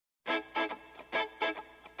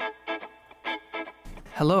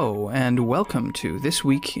Hello, and welcome to This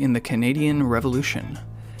Week in the Canadian Revolution,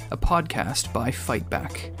 a podcast by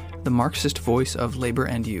Fightback, the Marxist voice of labor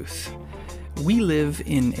and youth. We live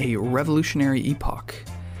in a revolutionary epoch.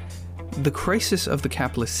 The crisis of the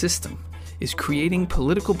capitalist system is creating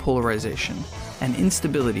political polarization and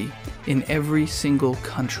instability in every single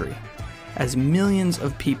country, as millions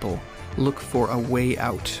of people look for a way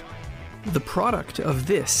out. The product of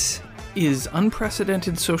this is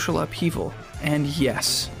unprecedented social upheaval and,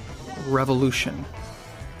 yes, revolution.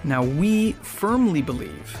 Now, we firmly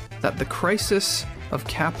believe that the crisis of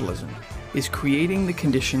capitalism is creating the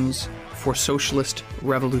conditions for socialist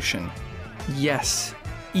revolution. Yes,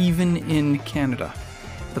 even in Canada.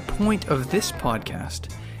 The point of this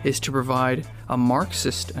podcast is to provide a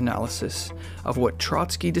Marxist analysis of what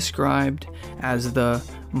Trotsky described as the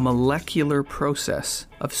molecular process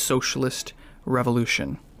of socialist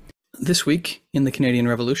revolution. This week in the Canadian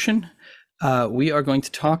Revolution, we are going to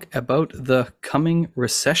talk about the coming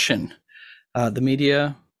recession. The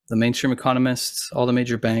media, the mainstream economists, all the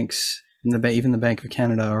major banks, and even the Bank of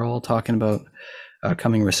Canada are all talking about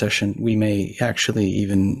coming recession. We may actually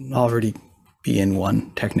even already be in one,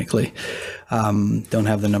 technically. Don't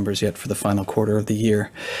have the numbers yet for the final quarter of the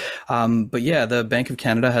year. But yeah, the Bank of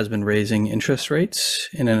Canada has been raising interest rates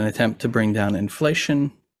in an attempt to bring down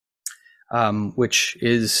inflation, which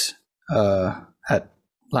is at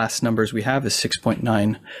last numbers we have is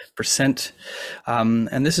 6.9%.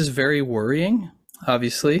 And this is very worrying.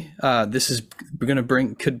 Obviously, this is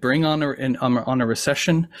could bring on a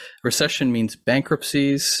recession. Recession means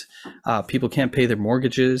bankruptcies. People can't pay their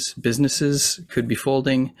mortgages. Businesses could be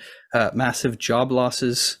folding. Massive job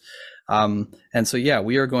losses. And so, yeah,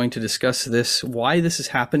 we are going to discuss this, why this is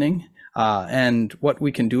happening, and what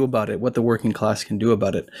we can do about it, what the working class can do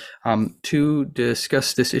about it. To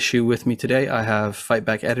discuss this issue with me today, I have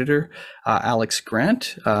Fightback editor Alex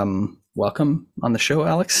Grant. Welcome on the show,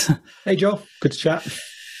 Alex. Hey, Joe. Good to chat.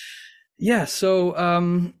 Yeah. So,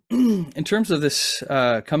 in terms of this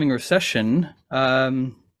coming recession,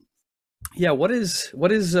 what is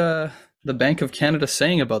the Bank of Canada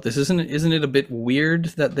saying about this? Isn't it a bit weird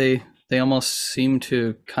that they almost seem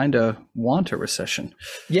to kind of want a recession?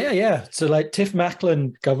 Yeah. So, like Tiff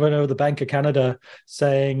Macklem, governor of the Bank of Canada,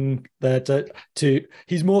 saying that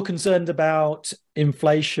he's more concerned about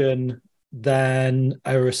inflation than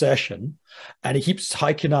a recession, and he keeps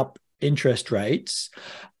hiking up interest rates,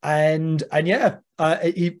 and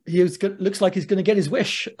he looks like he's going to get his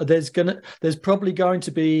wish. There's probably going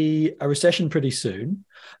to be a recession pretty soon,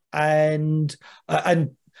 and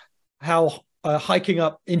how hiking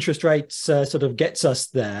up interest rates sort of gets us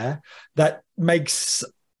there. That makes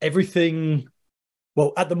everything,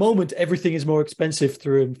 well, at the moment everything is more expensive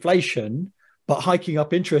through inflation. But hiking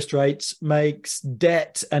up interest rates makes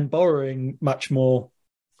debt and borrowing much more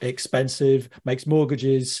expensive, makes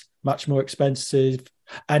mortgages much more expensive,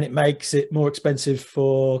 and it makes it more expensive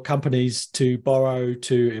for companies to borrow,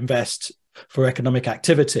 to invest for economic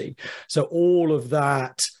activity. So all of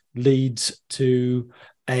that leads to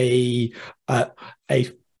a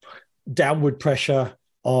downward pressure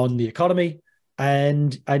on the economy,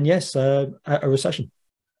 and yes, a recession.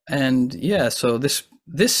 And yeah, so this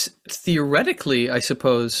theoretically, I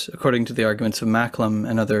suppose, according to the arguments of Macklem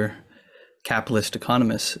and other capitalist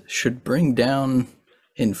economists, should bring down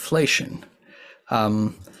inflation.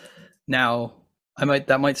 Now,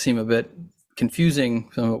 that might seem a bit confusing.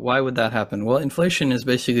 So why would that happen? Well, inflation is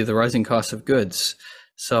basically the rising cost of goods.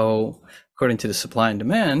 So according to the supply and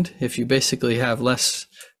demand, if you basically have less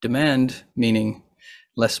demand, meaning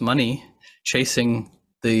less money chasing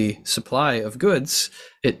the supply of goods,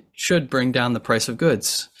 it should bring down the price of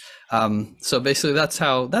goods. So basically that's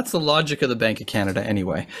the logic of the Bank of Canada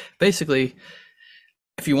anyway. Basically,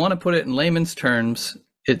 if you want to put it in layman's terms,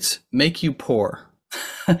 it's make you poor.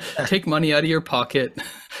 Take money out of your pocket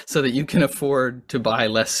so that you can afford to buy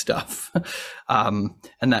less stuff. And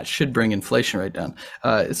that should bring inflation right down.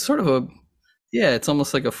 It's sort of it's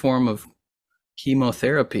almost like a form of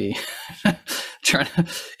chemotherapy. Trying to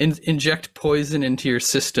inject poison into your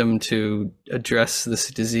system to address this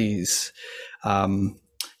disease.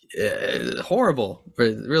 Horrible,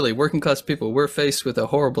 really. Working class people, we're faced with a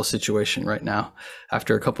horrible situation right now.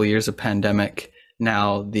 After a couple of years of pandemic,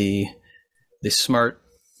 now the smart,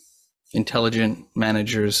 intelligent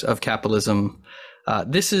managers of capitalism,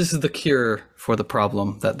 this is the cure for the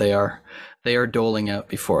problem that they are doling out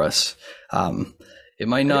before us. It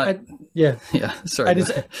might not. Sorry. And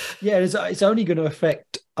it's only going to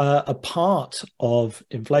affect a part of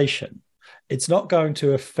inflation. it's not going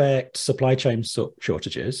to affect supply chain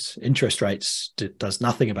shortages. Interest rates does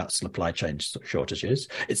nothing about supply chain shortages.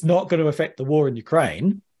 It's not going to affect the war in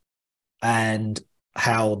Ukraine and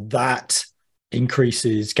how that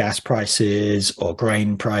increases gas prices or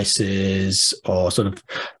grain prices or sort of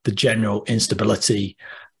the general instability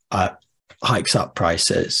hikes up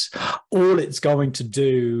prices. All it's going to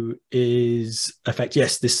do is affect,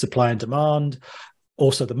 yes, this supply and demand,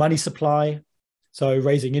 also the money supply. So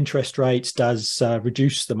raising interest rates does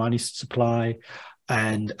reduce the money supply,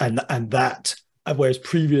 and that, whereas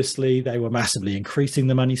previously they were massively increasing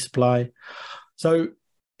the money supply. So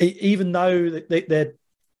even though they're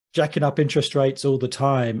jacking up interest rates all the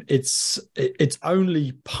time, it's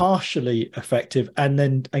only partially effective,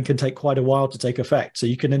 and can take quite a while to take effect. So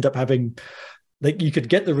you can end up having, you could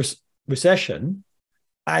get the recession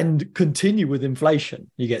and continue with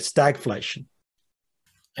inflation. You get stagflation.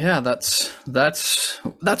 Yeah, that's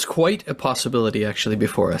quite a possibility actually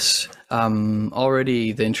before us.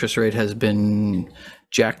 Already the interest rate has been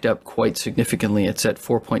jacked up quite significantly. It's at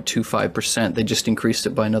 4.25%. They just increased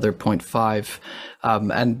it by another 0.5,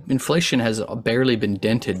 and inflation has barely been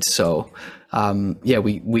dented. So,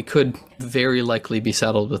 we could very likely be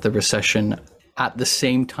saddled with a recession at the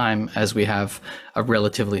same time as we have a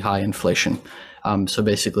relatively high inflation. So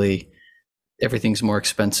basically, everything's more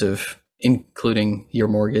expensive, including your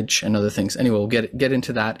mortgage and other things. Anyway, we'll get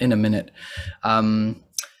into that in a minute. But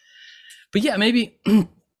yeah, maybe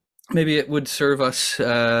it would serve us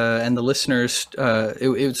and the listeners. It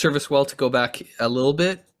would serve us well to go back a little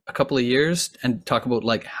bit, a couple of years, and talk about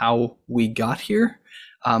like how we got here.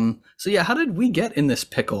 So yeah, how did we get in this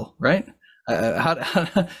pickle, right? Why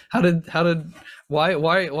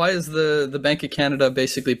is the Bank of Canada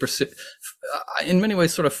basically in many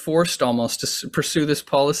ways sort of forced almost to pursue this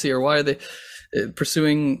policy, or why are they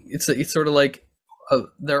pursuing? It's sort of like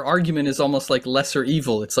their argument is almost like lesser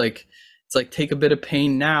evil. It's like take a bit of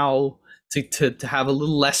pain now to have a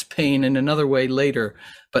little less pain in another way later.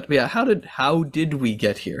 But yeah, how did we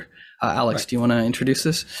get here? Alex, right. Do you want to introduce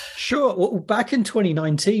this? Sure. Well, back in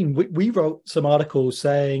 2019, we wrote some articles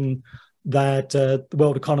saying that the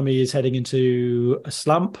world economy is heading into a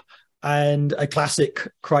slump and a classic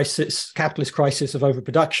capitalist crisis of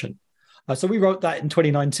overproduction. So we wrote that in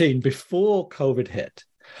 2019 before COVID hit.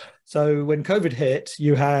 So when COVID hit,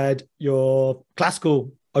 you had your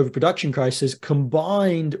classical overproduction crisis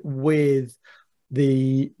combined with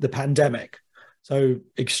the pandemic. So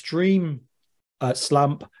extreme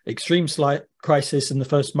slump, extreme slight crisis in the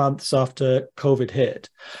first months after COVID hit.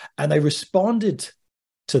 And they responded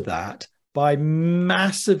to that by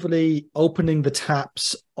massively opening the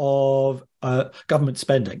taps of government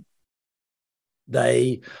spending.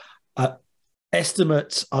 They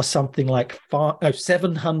estimates are something like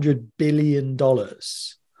 $700 billion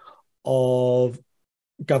of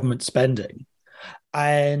government spending.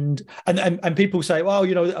 And people say, well,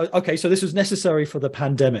 okay, so this was necessary for the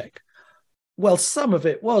pandemic. Well, some of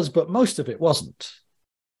it was, but most of it wasn't.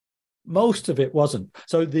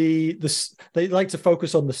 So they like to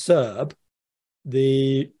focus on the CERB,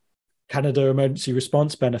 the Canada Emergency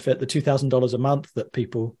Response Benefit, the $2,000 a month that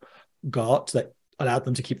people got that allowed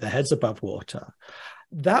them to keep their heads above water.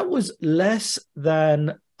 That was less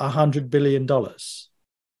than $100 billion.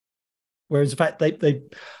 Whereas in fact,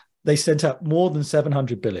 they sent out more than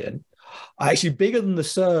 700 billion. Actually, bigger than the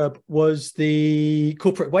CERB was the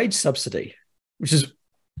corporate wage subsidy, which is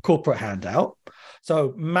corporate handout.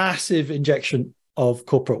 So massive injection of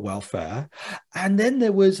corporate welfare. And then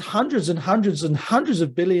there was hundreds and hundreds and hundreds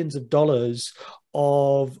of billions of dollars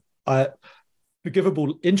of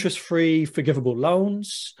forgivable interest-free forgivable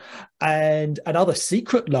loans and other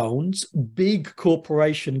secret loans, big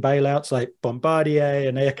corporation bailouts like Bombardier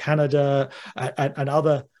and Air Canada and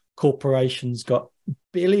other corporations got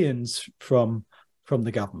billions from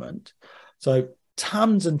the government. So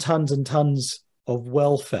tons and tons and tons of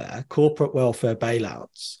welfare, corporate welfare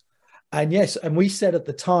bailouts. And yes, and we said at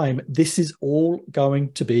the time, this is all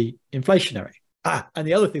going to be inflationary. And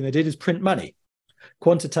the other thing they did is print money,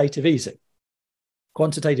 quantitative easing.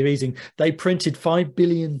 They printed $5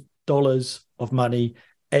 billion of money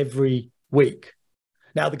every week.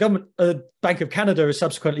 Now, the government, Bank of Canada has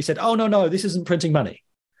subsequently said, oh, no, this isn't printing money.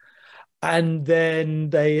 And then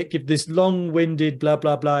they give this long-winded blah,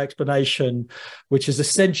 blah, blah explanation, which is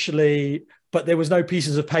essentially, but there was no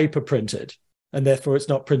pieces of paper printed, and therefore it's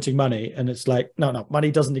not printing money. And it's like, no,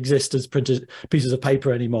 money doesn't exist as printed pieces of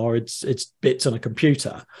paper anymore. It's bits on a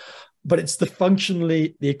computer. But it's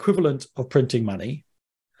functionally the equivalent of printing money.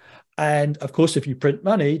 And of course, if you print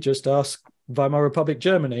money, just ask Weimar Republic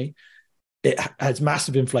Germany, it has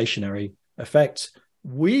massive inflationary effects.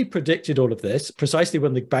 We predicted all of this precisely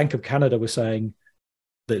when the Bank of Canada was saying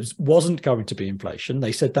there wasn't going to be inflation.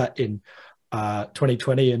 They said that in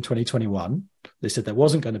 2020 and 2021. They said there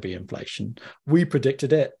wasn't going to be inflation. We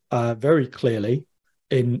predicted it very clearly.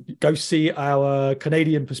 Go see our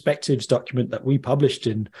Canadian Perspectives document that we published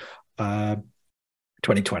in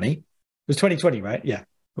 2020. It was 2020, right? Yeah, it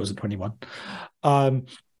wasn't 21. And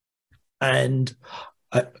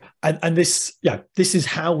this is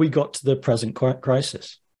how we got to the present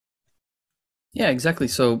crisis. Yeah, exactly.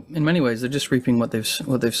 So in many ways, they're just reaping what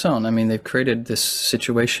they've sown. I mean, they've created this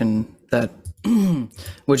situation that,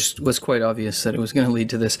 which was quite obvious that it was going to lead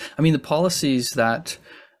to this. I mean, the policies that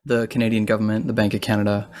the Canadian government, the Bank of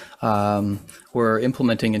Canada, were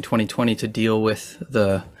implementing in 2020 to deal with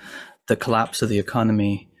the collapse of the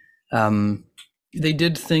economy, they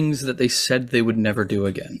did things that they said they would never do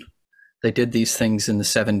again. They did these things in the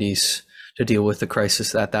 70s to deal with the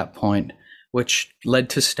crisis at that point, which led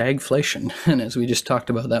to stagflation. And as we just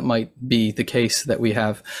talked about, that might be the case that we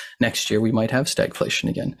have next year. We might have stagflation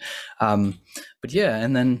again. But yeah,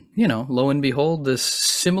 and then, lo and behold, this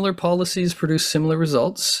similar policies produce similar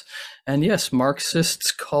results. And yes,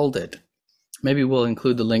 Marxists called it. Maybe we'll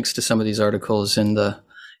include the links to some of these articles in the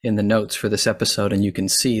notes for this episode, and you can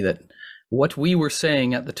see that what we were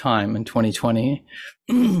saying at the time in 2020,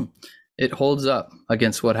 it holds up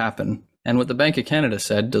against what happened. And what the Bank of Canada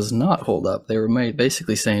said does not hold up. They were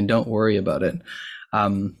basically saying, don't worry about it.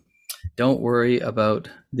 Don't worry about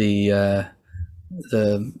the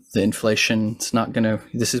inflation. It's not going to,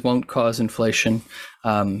 won't cause inflation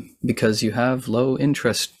because you have low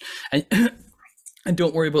interest. And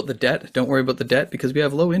don't worry about the debt. Don't worry about the debt because we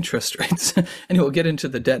have low interest rates. And we'll get into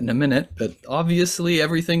the debt in a minute. But obviously,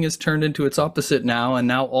 everything is turned into its opposite now. And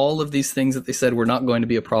now all of these things that they said were not going to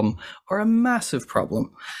be a problem are a massive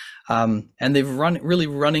problem. And they've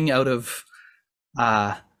running out of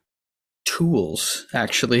tools,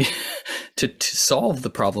 actually, to solve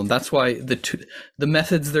the problem. That's why the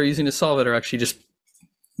methods they're using to solve it are actually just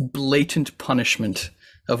blatant punishment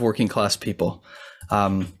of working class people.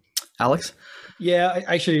 Alex? Yeah,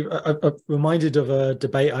 I'm reminded of a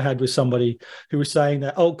debate I had with somebody who was saying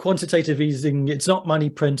that, quantitative easing, it's not money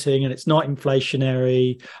printing and it's not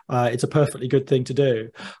inflationary. It's a perfectly good thing to do,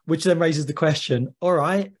 which then raises the question, all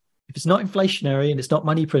right, if it's not inflationary and it's not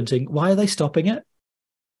money printing, why are they stopping it?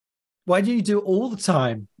 Why do you do it all the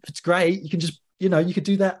time? If it's great, you can just, you could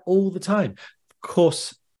do that all the time. Of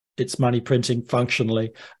course, it's money printing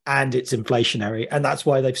functionally and it's inflationary. And that's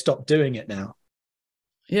why they've stopped doing it now.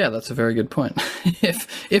 Yeah, that's a very good point.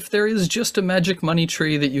 If there is just a magic money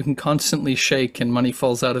tree that you can constantly shake and money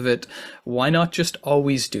falls out of it, why not just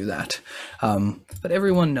always do that? But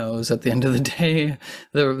everyone knows at the end of the day,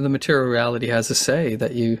 the material reality has a say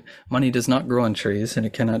that money does not grow on trees and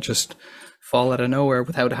it cannot just fall out of nowhere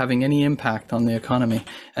without having any impact on the economy.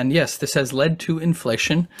 And yes, this has led to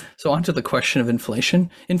inflation. So onto the question of inflation.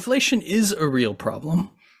 Inflation is a real problem.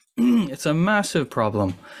 It's a massive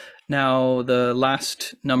problem. Now, the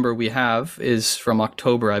last number we have is from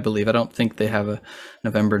October, I believe. I don't think they have a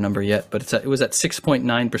November number yet, but it was at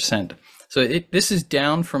 6.9%. So this is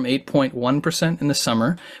down from 8.1% in the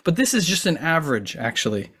summer, but this is just an average,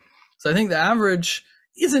 actually. So I think the average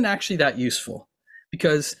isn't actually that useful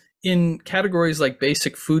because in categories like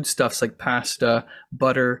basic foodstuffs like pasta,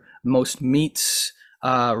 butter, most meats,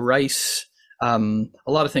 rice, a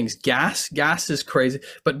lot of things. Gas is crazy,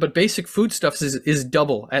 but basic foodstuffs is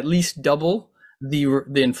at least double the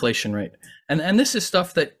inflation rate. And this is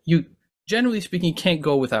stuff that you, generally speaking, can't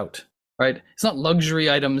go without, right? It's not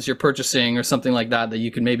luxury items you're purchasing or something like that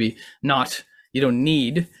you can maybe you don't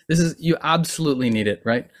need. You absolutely need it,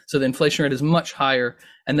 right? So the inflation rate is much higher,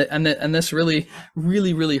 and this really,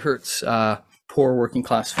 really, really hurts poor working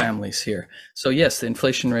class families here. So yes, the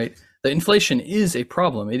inflation is a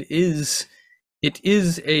problem. It's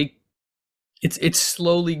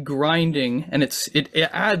slowly grinding, and it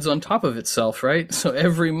adds on top of itself, right? So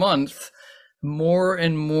every month, more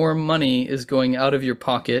and more money is going out of your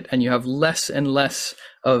pocket, and you have less and less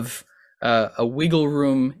of a wiggle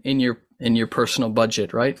room in your personal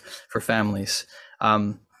budget, right, for families.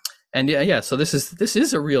 So this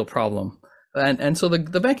is a real problem, and so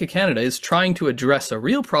the Bank of Canada is trying to address a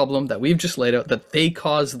real problem that we've just laid out that they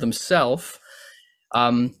caused themselves,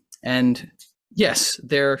 and yes,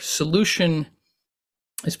 their solution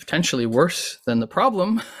is potentially worse than the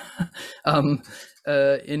problem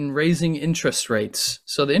in raising interest rates.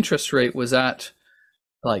 So the interest rate was at,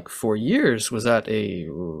 for years, was at a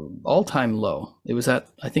all-time low. It was at,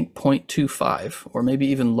 I think, 0.25 or maybe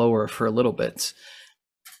even lower for a little bit.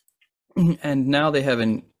 And now they have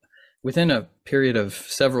within a period of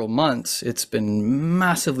several months, it's been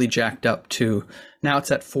massively jacked up to now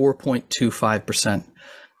it's at 4.25%.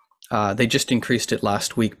 They just increased it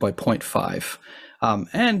last week by 0.5.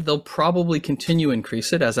 And they'll probably continue to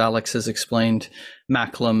increase it. As Alex has explained,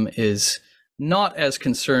 Macklem is not as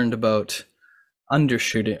concerned about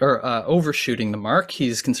undershooting or overshooting the mark.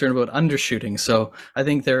 He's concerned about undershooting. So I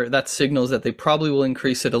think that signals that they probably will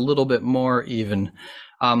increase it a little bit more even.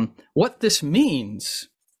 What this means,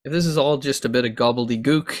 if this is all just a bit of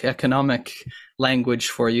gobbledygook economic language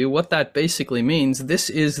for you, what that basically means, this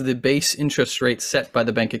is the base interest rate set by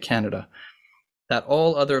the Bank of Canada that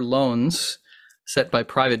all other loans set by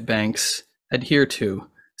private banks adhere to.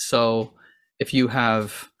 So if you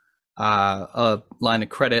have a line of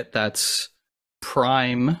credit that's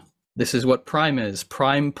prime, this is what prime is,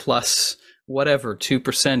 prime plus whatever,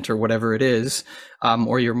 2% or whatever it is,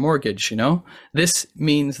 or your mortgage, this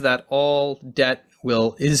means that all debt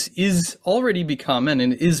is already become and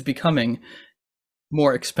is becoming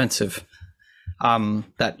more expensive,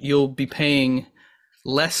 that you'll be paying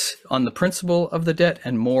less on the principal of the debt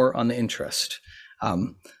and more on the interest.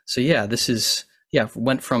 So yeah, this is,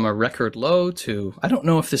 went from a record low to, I don't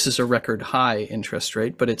know if this is a record high interest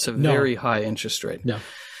rate, but it's a very high interest rate. No.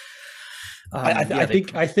 I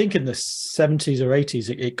think in the 70s or 80s,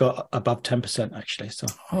 it got above 10% actually. So.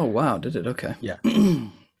 Oh, wow. Did it? Okay. Yeah.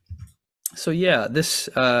 So yeah, this,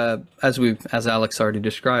 as Alex already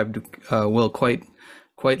described, will quite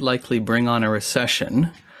likely bring on a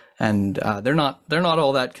recession. And they're not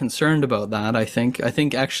all that concerned about that. I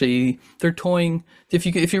think actually they're toying.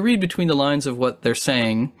 If you read between the lines of what they're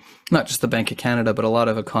saying, not just the Bank of Canada, but a lot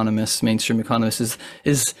of economists, mainstream economists,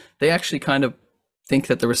 is they actually kind of think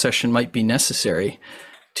that the recession might be necessary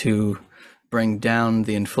to bring down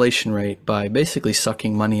the inflation rate by basically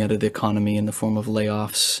sucking money out of the economy in the form of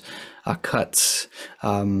layoffs, cuts,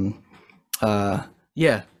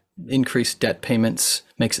 increased debt payments,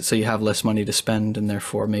 makes it so you have less money to spend, and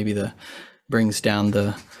therefore maybe brings down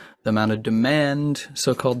the amount of demand,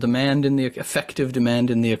 so-called demand in the effective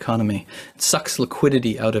demand in the economy. It sucks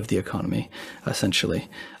liquidity out of the economy, essentially.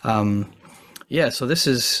 So this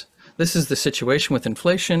is the situation with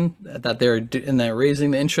inflation, that they're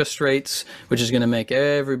raising the interest rates, which is going to make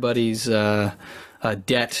everybody's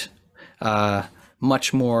debt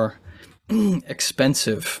much more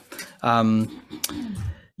expensive.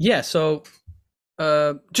 So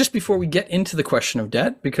just before we get into the question of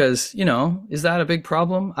debt, because, is that a big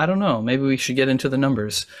problem? I don't know. Maybe we should get into the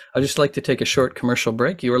numbers. I'd just like to take a short commercial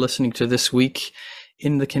break. You are listening to This Week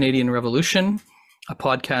in the Canadian Revolution, a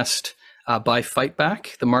podcast by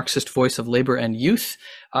Fightback, the Marxist voice of labor and youth.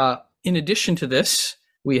 In addition to this,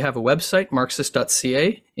 we have a website,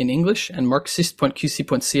 marxist.ca in English and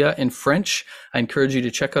marxist.qc.ca in French. I encourage you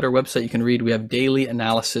to check out our website. You can read. We have daily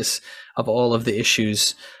analysis of all of the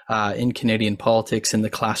issues in Canadian politics and the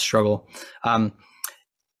class struggle.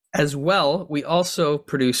 As well, we also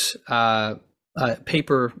produce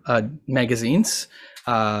paper magazines.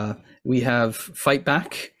 We have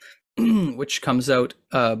Fightback, which comes out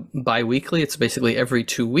bi-weekly. It's basically every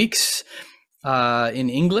 2 weeks in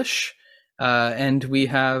English. And we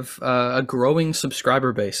have a growing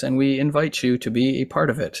subscriber base, and we invite you to be a part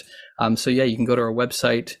of it. You can go to our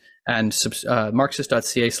website and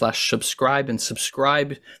marxist.ca/subscribe and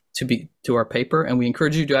subscribe to our paper. And we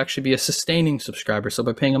encourage you to actually be a sustaining subscriber. So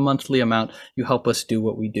by paying a monthly amount, you help us do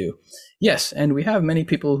what we do. Yes, and we have many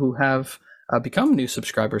people who have become new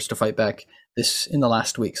subscribers to Fightback in the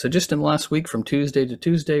last week. So just in the last week, from Tuesday to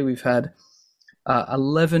Tuesday, we've had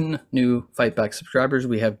 11 new Fightback subscribers.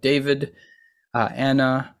 We have David,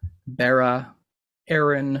 Anna, Bera,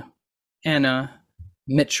 Aaron, Anna,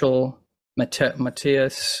 Mitchell,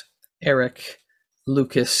 Matthias, Eric,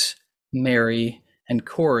 Lucas, Mary, and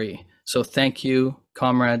Corey. So thank you,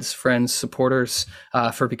 comrades, friends, supporters,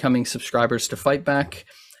 for becoming subscribers to Fightback.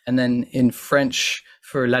 And then in French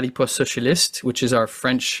for La Riposte Socialiste, which is our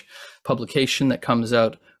French publication that comes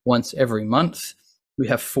out once every month, we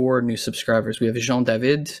have 4 new subscribers. We have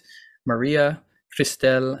Jean-David, Maria,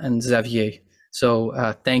 Christelle, and Xavier. So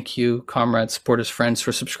thank you, comrades, supporters, friends,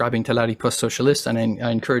 for subscribing to La Riposte Socialiste. And I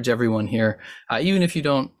encourage everyone here, even if you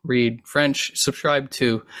don't read French, subscribe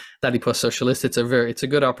to La Riposte Socialiste. It's a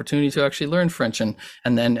good opportunity to actually learn French and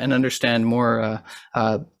understand more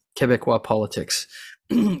Quebecois politics.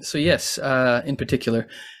 So yes, in particular,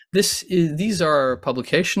 these are our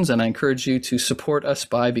publications, and I encourage you to support us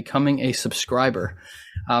by becoming a subscriber.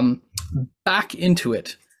 Back into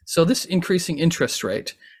it. So this increasing interest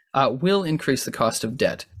rate will increase the cost of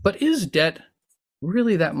debt. But is debt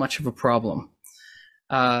really that much of a problem?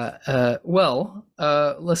 Let's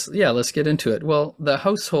get into it. Well, the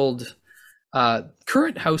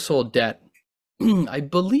current household debt, I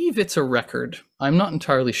believe it's a record. I'm not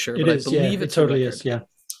entirely sure, but I believe it's a record. It totally is, yeah.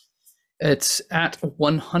 It's at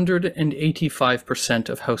 185%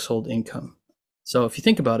 of household income. So if you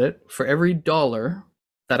think about it, for every dollar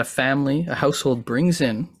that a household brings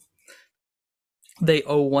in, they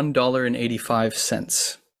owe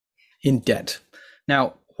 $1.85 in debt.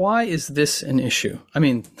 Now, why is this an issue? I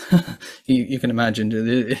mean, you can imagine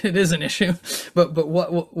it is an issue, but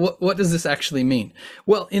what does this actually mean?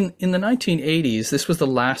 Well, in the 1980s, this was the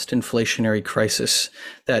last inflationary crisis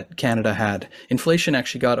that Canada had. Inflation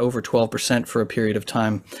actually got over 12% for a period of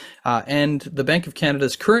time, and the Bank of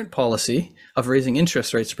Canada's current policy of raising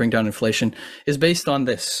interest rates to bring down inflation is based on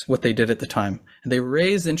this, what they did at the time. And they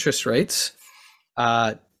raised interest rates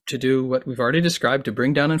to do what we've already described, to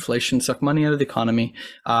bring down inflation, suck money out of the economy.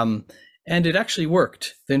 And it actually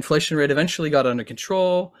worked. The inflation rate eventually got under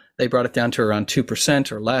control. They brought it down to around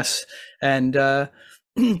 2% or less. And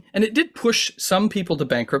it did push some people to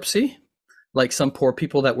bankruptcy, like some poor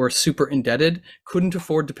people that were super indebted, couldn't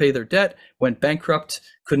afford to pay their debt, went bankrupt,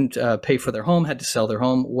 couldn't pay for their home, had to sell their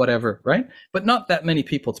home, whatever, right? But not that many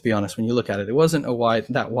people, to be honest, when you look at it. It wasn't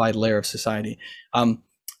that wide layer of society. And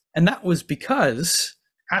that was because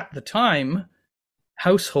at the time,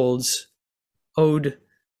 households owed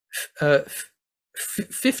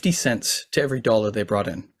 50 cents to every dollar they brought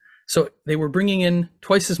in. So they were bringing in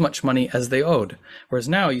twice as much money as they owed. Whereas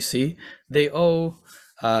now, you see, they owe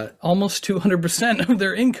almost 200% of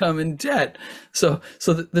their income in debt. So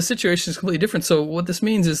the situation is completely different. So what this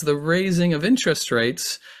means is the raising of interest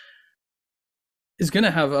rates is going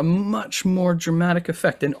to have a much more dramatic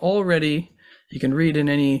effect. And already, you can read in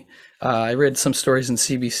any, I read some stories in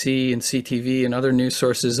CBC and CTV and other news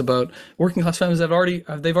sources about working class families that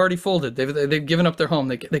they've already folded. They've given up their home.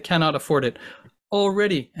 They cannot afford it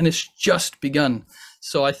already, and it's just begun.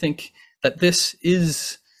 So I think that this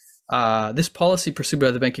policy pursued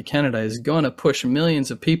by the Bank of Canada is going to push millions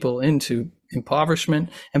of people into impoverishment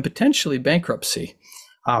and potentially bankruptcy.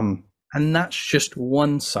 And that's just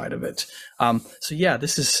one side of it.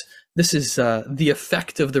 This is the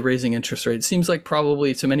effect of the raising interest rate. It seems like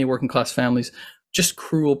probably to many working class families, just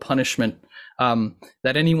cruel punishment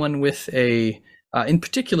that anyone with in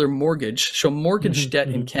particular, mortgage debt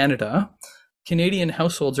in Canada. Canadian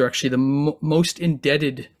households are actually the most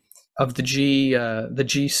indebted of I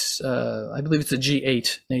believe it's the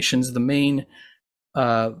G8 nations, the main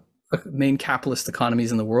capitalist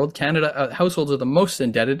economies in the world. Canada households are the most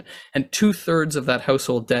indebted, and 2/3 of that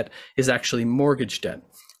household debt is actually mortgage debt,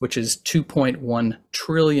 which is $2.1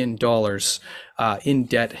 trillion in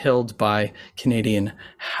debt held by Canadian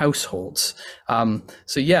households.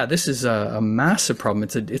 This is a massive problem.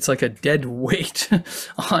 It's like a dead weight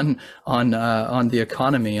on the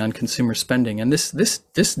economy, on consumer spending, and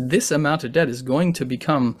this amount of debt is going to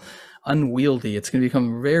become unwieldy. It's going to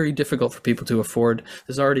become very difficult for people to afford.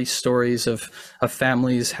 There's already stories of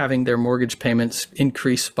families having their mortgage payments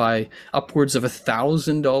increase by upwards of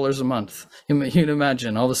 $1,000 a month. You can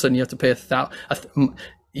imagine, all of a sudden you have to pay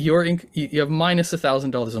you have minus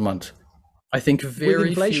 $1,000 a month. I think with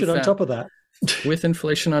inflation on top of that. With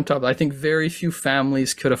inflation on top, I think very few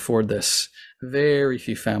families could afford this. Very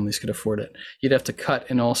few families could afford it. You'd have to cut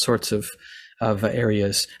in all sorts of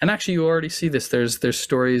areas. And actually, you already see this. There's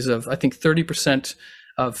stories of, I think 30%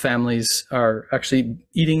 of families are actually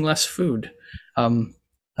eating less food.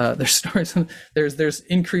 There's stories. There's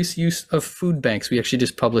increased use of food banks. We actually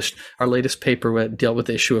just published our latest paper that dealt with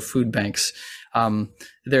the issue of food banks.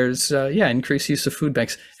 There's increased use of food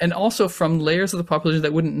banks, and also from layers of the population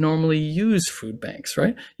that wouldn't normally use food banks,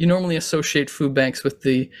 right? You normally associate food banks with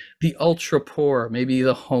the ultra poor, maybe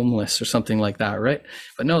the homeless or something like that, right?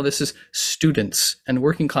 But no, this is students and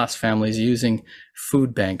working class families using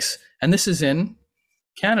food banks. And this is in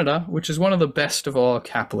Canada, which is one of the best of all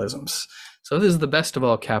capitalisms. So this is the best of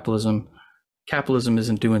all capitalism. Capitalism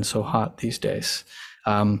isn't doing so hot these days.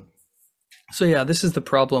 This is the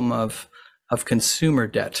problem of consumer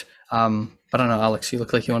debt. I don't know, Alex, you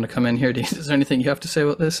look like you want to come in here. Is there anything you have to say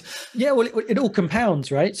about this? Yeah, well, it all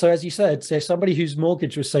compounds, right? So as you said, say somebody whose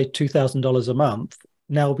mortgage was, say, $2,000 a month,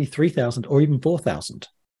 now will be $3,000 or even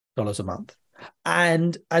 $4,000 a month.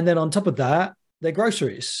 And then on top of that, their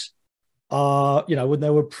groceries are, when they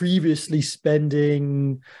were previously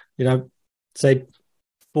spending, say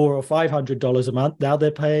 $400 or $500 a month, now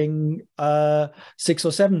they're paying $6,000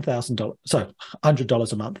 or $7,000, so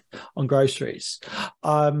 $100 a month on groceries.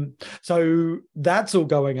 So that's all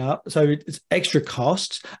going up. So it's extra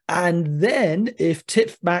costs. And then if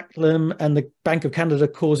Tiff Macklem and the Bank of Canada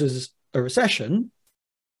causes a recession,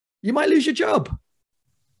 you might lose your job.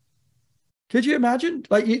 Could you imagine?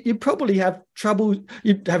 Like you probably have trouble,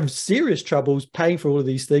 you'd have serious troubles paying for all of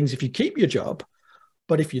these things if you keep your job.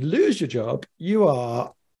 But if you lose your job, you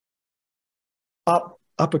are up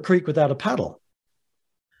a creek without a paddle.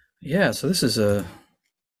 Yeah, so this is a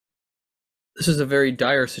very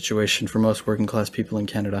dire situation for most working class people in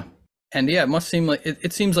Canada. And yeah, it must seem like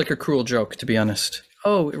it seems like a cruel joke, to be honest.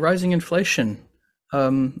 Oh, rising inflation,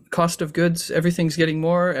 cost of goods, everything's getting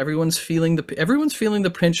more. Everyone's feeling the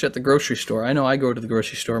pinch at the grocery store. I know I go to the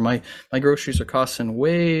grocery store. My groceries are costing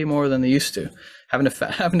way more than they used to.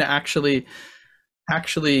 Having to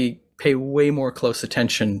actually pay way more close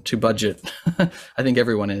attention to budget. I think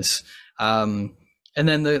everyone is. And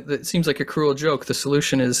then it seems like a cruel joke. The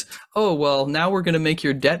solution is, oh, well, now we're going to make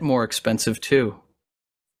your debt more expensive too.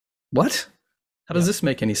 What? How does this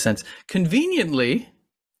make any sense? Conveniently,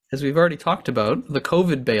 as we've already talked about, the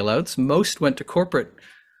COVID bailouts, most went to corporate.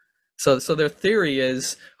 So their theory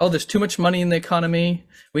is, oh, there's too much money in the economy.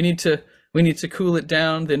 We need to cool it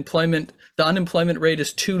down. The unemployment rate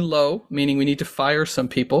is too low, meaning we need to fire some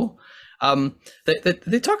people.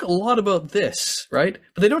 They talk a lot about this, right?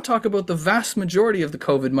 But they don't talk about the vast majority of the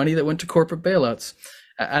COVID money that went to corporate bailouts,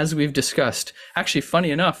 as we've discussed. Actually,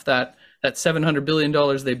 funny enough, that $700 billion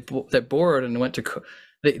that borrowed and went to,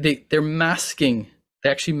 they're masking. They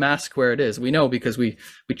actually mask where it is. We know because we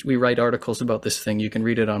write articles about this thing. You can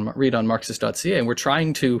read on Marxist.ca, and we're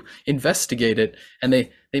trying to investigate it. And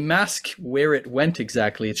they mask where it went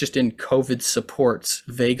exactly. It's just in COVID supports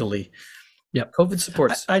vaguely. Yeah, COVID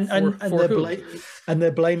supports. And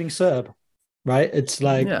they're blaming CERB, right? It's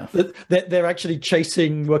like they're actually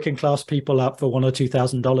chasing working class people up for $1,000 or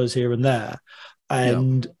 $2,000 here and there.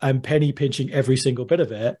 And penny pinching every single bit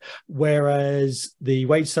of it, whereas the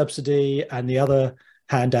wage subsidy and the other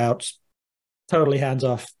handouts, totally hands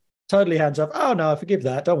off. Oh no, I forgive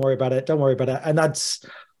that. Don't worry about it. And that's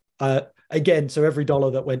again. So every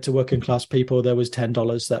dollar that went to working class people, there was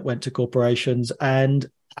 $10 that went to corporations, and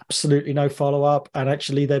absolutely no follow up. And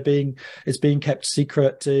actually, it's being kept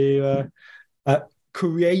secret to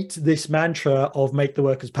create this mantra of make the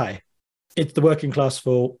workers pay. It's the working class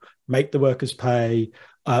fault. Make the workers pay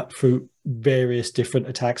through various different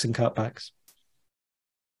attacks and cutbacks.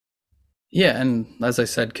 Yeah, and as I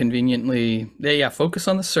said, conveniently, focus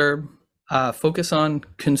on the CERB, focus on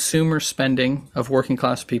consumer spending of working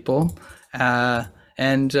class people,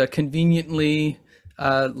 and conveniently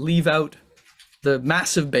leave out the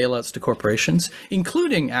massive bailouts to corporations,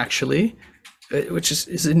 including actually, which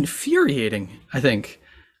is infuriating, I think,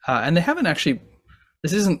 and they haven't actually.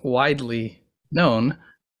 This isn't widely known.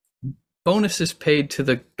 Bonuses paid to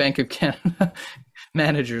the Bank of Canada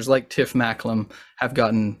managers like Tiff Macklem have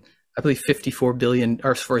gotten, I believe, $54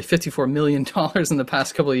 million in the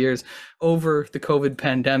past couple of years over the COVID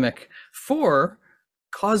pandemic for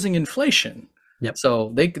causing inflation. Yep.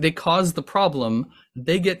 So they cause the problem.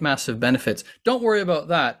 They get massive benefits. Don't worry about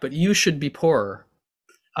that, but you should be poorer.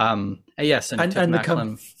 Yes, and Tiff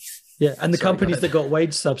Macklem. The companies that got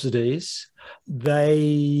wage subsidies,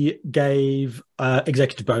 they gave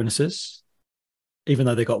executive bonuses, even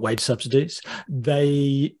though they got wage subsidies.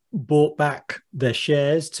 They bought back their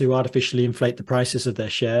shares to artificially inflate the prices of their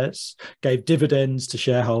shares, gave dividends to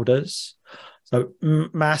shareholders. So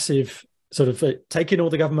massive sort of taking all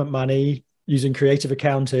the government money, using creative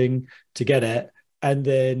accounting to get it, and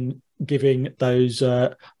then giving those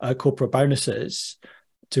corporate bonuses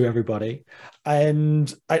to everybody.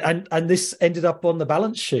 And this ended up on the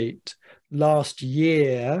balance sheet. Last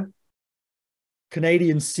year,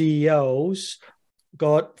 Canadian CEOs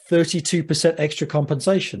got 32% extra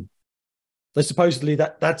compensation. So supposedly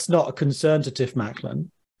that's not a concern to Tiff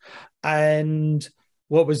Macklem. And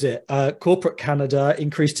what was it? Corporate Canada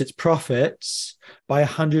increased its profits by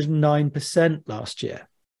 109% last year.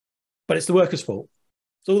 But it's the workers' fault.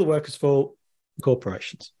 It's all the workers' fault,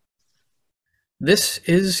 corporations. This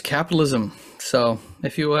is capitalism. So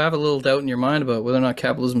if you have a little doubt in your mind about whether or not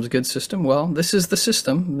capitalism is a good system, well, this is the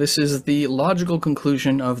system. This is the logical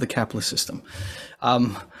conclusion of the capitalist system.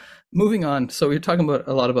 Moving on. So we're talking about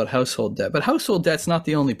a lot about household debt, but household debt's not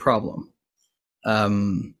the only problem.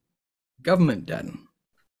 Government debt.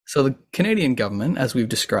 So the Canadian government, as we've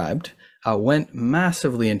described, went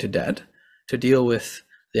massively into debt to deal with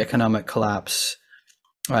the economic collapse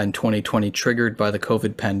in 2020, triggered by the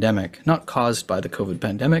COVID pandemic, not caused by the COVID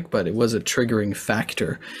pandemic, but it was a triggering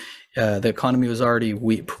factor. The economy was already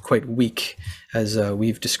quite weak, as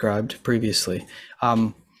we've described previously.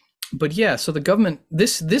 But yeah, so the government,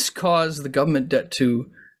 this caused the government debt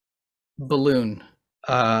to balloon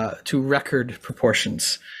to record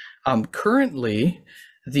proportions. Currently,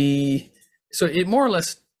 so it more or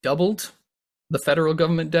less doubled. The federal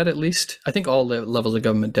government debt, at least. I think all levels of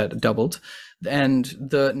government debt doubled. And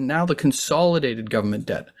now the consolidated government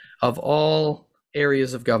debt of all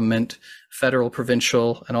areas of government, federal,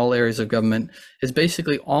 provincial, and all areas of government, is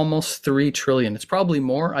basically almost 3 trillion. It's probably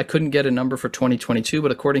more. I couldn't get a number for 2022,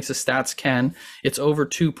 but according to StatsCan, it's over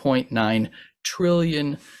 $2.9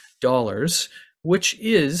 trillion, which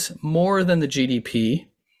is more than the GDP,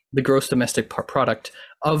 the gross domestic product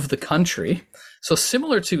of the country. So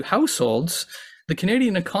similar to households, the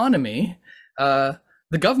Canadian economy, the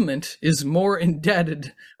government is more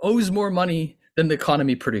indebted, owes more money than the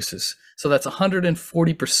economy produces. So that's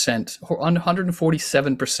 140% or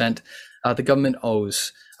 147% the government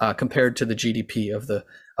owes compared to the GDP of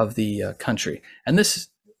the country. And this,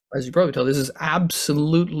 as you probably tell, this is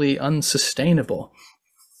absolutely unsustainable.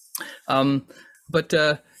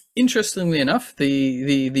 But interestingly enough,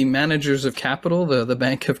 the managers of capital, the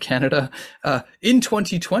Bank of Canada, in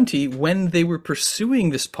 2020, when they were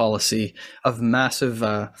pursuing this policy of massive,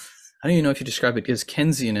 I don't even know if you describe it as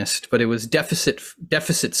Keynesianist, but it was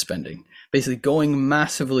deficit spending, basically going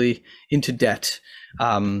massively into debt.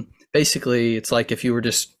 Basically, it's like if you were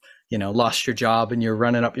just, lost your job and you're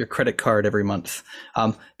running up your credit card every month.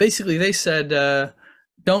 Basically, they said,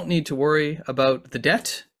 don't need to worry about the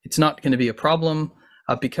debt. It's not going to be a problem.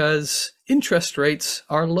 Because interest rates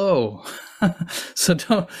are low, so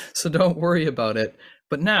don't worry about it.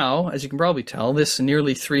 But now, as you can probably tell, this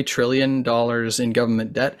nearly $3 trillion in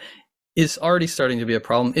government debt is already starting to be a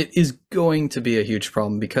problem. It is going to be a huge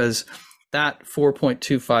problem because that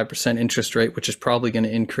 4.25% interest rate, which is probably going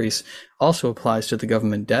to increase, also applies to the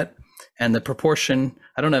government debt. And the proportion,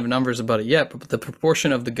 I don't have numbers about it yet, but the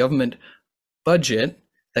proportion of the government budget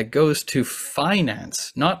that goes to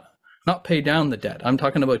finance, not pay down the debt, I'm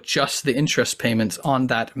talking about just the interest payments on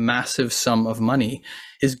that massive sum of money,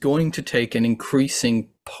 is going to take an increasing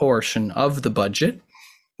portion of the budget,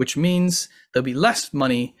 which means there'll be less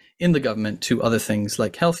money in the government to other things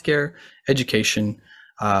like healthcare, education,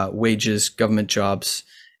 wages, government jobs,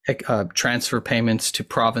 transfer payments to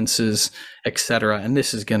provinces, etc. And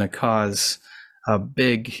this is going to cause a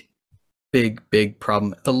big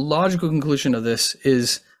problem. The logical conclusion of this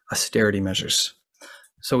is austerity measures.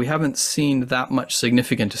 So we haven't seen that much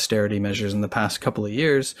significant austerity measures in the past couple of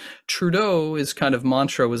years. Trudeau's kind of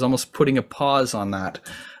mantra was almost putting a pause on that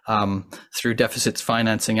through deficits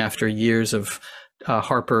financing after years of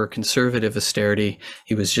Harper conservative austerity.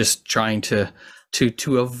 He was just trying to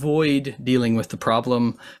avoid dealing with the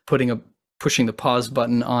problem, pushing the pause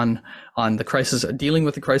button on the crisis, dealing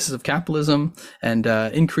with the crisis of capitalism and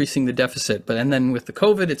increasing the deficit. And then with the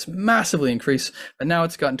COVID, it's massively increased. But now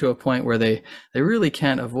it's gotten to a point where they really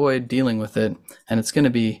can't avoid dealing with it, and it's going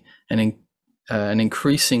to be an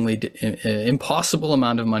increasingly impossible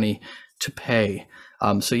amount of money to pay.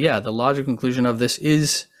 So yeah, the logical conclusion of this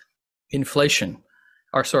is inflation,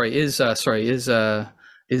 or is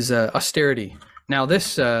austerity. Now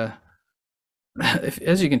this.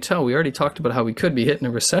 As you can tell, we already talked about how we could be hitting a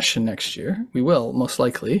recession next year. We will, most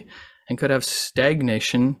likely, and could have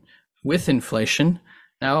stagnation with inflation.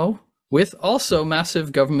 Now, with also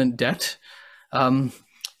massive government debt,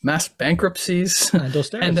 mass bankruptcies, and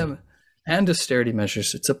austerity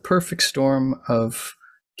measures. It's a perfect storm of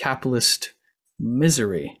capitalist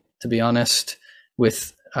misery, to be honest,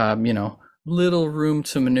 with little room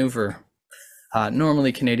to maneuver.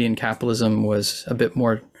 Normally, Canadian capitalism was a bit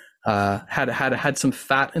more had some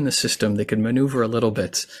fat in the system. They could maneuver a little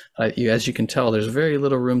bit. As you can tell, there's very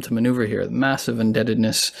little room to maneuver here. Massive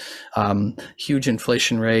indebtedness, huge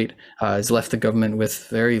inflation rate has left the government with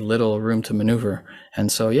very little room to maneuver.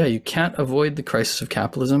 And so, yeah, you can't avoid the crisis of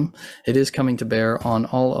capitalism. It is coming to bear on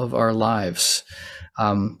all of our lives.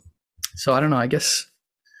 So I don't know, I guess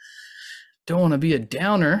don't want to be a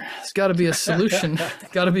downer. There's got to be a solution.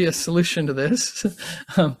 Got to be a solution to this.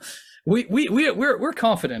 We're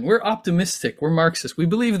confident, we're optimistic, we're Marxists. We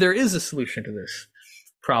believe there is a solution to this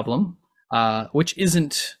problem, which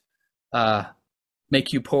isn't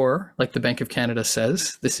make you poor, like the Bank of Canada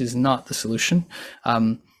says. This is not the solution.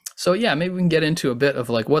 So yeah, maybe we can get into a bit of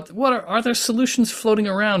like, what are there solutions floating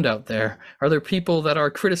around out there? Are there people that are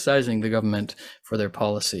criticizing the government for their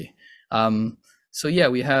policy? So yeah,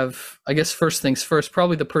 we have, I guess, first things first,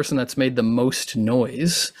 probably the person that's made the most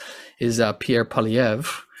noise is Pierre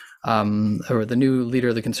Poilievre, or the new leader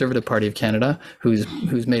of the Conservative Party of Canada,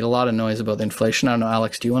 who's made a lot of noise about the inflation. I don't know,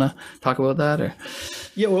 Alex, do you want to talk about that? Or?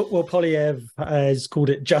 Yeah, well, Poilievre has called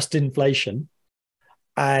it just inflation,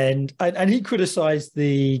 and he criticised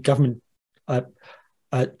the government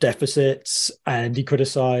deficits, and he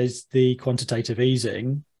criticised the quantitative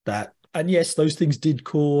easing. And yes, those things did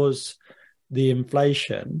cause the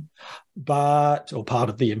inflation, or part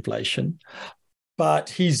of the inflation, but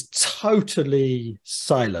he's totally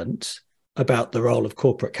silent about the role of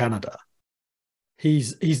corporate Canada.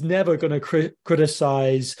 He's never going to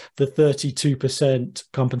criticize the 32%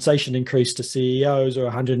 compensation increase to CEOs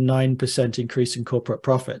or 109% increase in corporate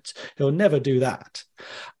profits. He'll never do that.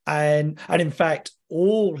 And in fact,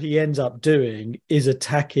 all he ends up doing is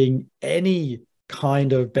attacking any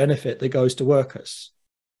kind of benefit that goes to workers.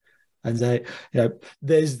 And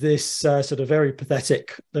there's this sort of very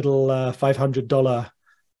pathetic little $500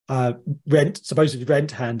 supposedly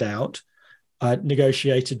rent handout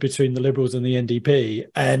negotiated between the Liberals and the NDP,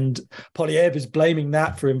 and Poilievre is blaming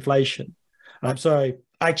that for inflation. And I'm sorry,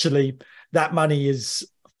 actually, that money is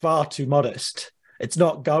far too modest. It's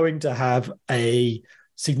not going to have a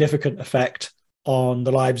significant effect on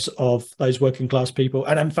the lives of those working class people.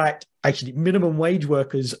 And in fact, actually, minimum wage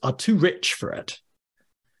workers are too rich for it.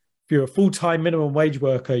 If you're a full-time minimum wage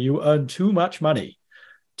worker, you earn too much money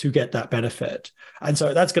to get that benefit. And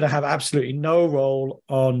so that's going to have absolutely no role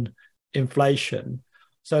on inflation.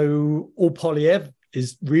 So all Poilievre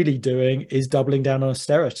is really doing is doubling down on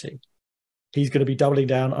austerity. He's going to be doubling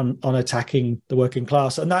down on attacking the working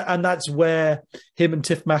class. And that's where him and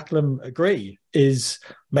Tiff Macklem agree, is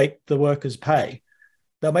make the workers pay.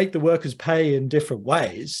 They'll make the workers pay in different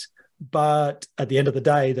ways, but at the end of the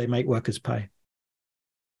day, they make workers pay.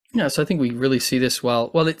 Yeah, so I think we really see this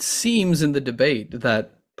well, it seems in the debate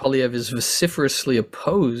that Poilievre is vociferously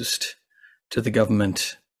opposed to the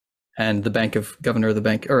government and the governor of the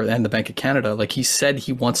bank, and the Bank of Canada. Like, he said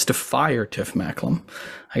he wants to fire Tiff Macklem.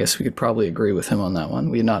 I guess we could probably agree with him on that one.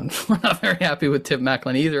 We're not very happy with Tiff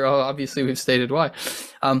Macklem either. Oh, obviously we've stated why.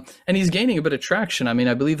 And he's gaining a bit of traction. I mean,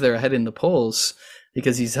 I believe they're ahead in the polls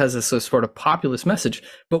because he has a sort of populist message.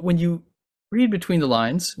 But when you read between the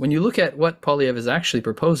lines, when you look at what Poilievre is actually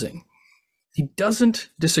proposing, he doesn't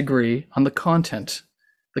disagree on the content.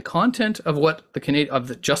 The content of what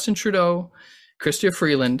Justin Trudeau, Chrystia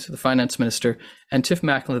Freeland, the finance minister, and Tiff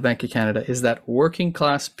Macklem, the Bank of Canada, is that working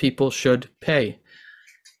class people should pay.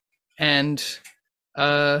 And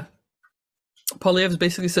Poilievre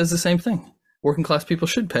basically says the same thing. Working class people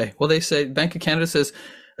should pay. Well, they say, Bank of Canada says,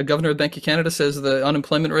 a governor of the Bank of Canada says the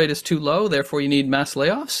unemployment rate is too low, therefore you need mass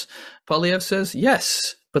layoffs. Poilievre says,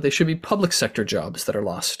 yes, but they should be public sector jobs that are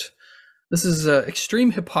lost. This is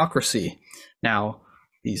extreme hypocrisy. Now,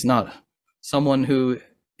 he's not someone who...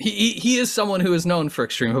 He is someone who is known for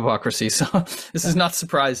extreme hypocrisy, so this is not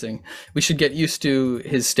surprising. We should get used to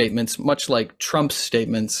his statements, much like Trump's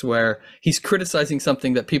statements, where he's criticizing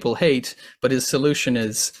something that people hate, but his solution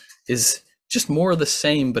is just more of the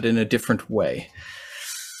same, but in a different way.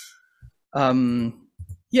 So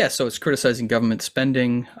it's criticizing government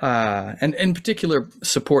spending, and in particular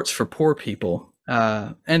supports for poor people.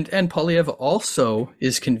 And Poilievre also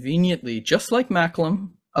is conveniently, just like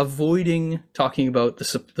Macklem, avoiding talking about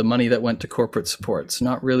the money that went to corporate supports,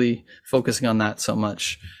 not really focusing on that so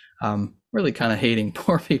much, really kind of hating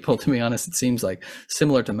poor people, to be honest, it seems like,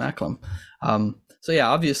 similar to Macklem. So yeah,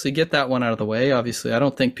 obviously get that one out of the way. Obviously, I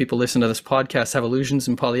don't think people listen to this podcast have illusions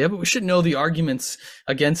in Poilievre, but we should know the arguments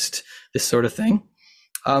against this sort of thing.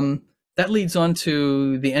 That leads on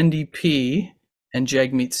to the NDP and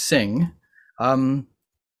Jagmeet Singh,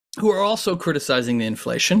 who are also criticizing the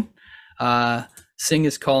inflation. Singh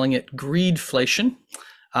is calling it greedflation.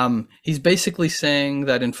 He's basically saying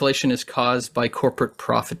that inflation is caused by corporate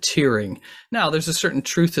profiteering. Now, there's a certain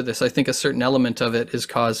truth to this. I think a certain element of it is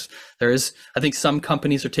I think some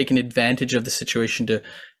companies are taking advantage of the situation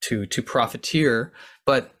to profiteer.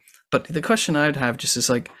 But the question I'd have just is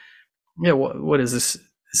like, yeah, what is this?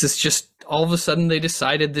 Is this just all of a sudden they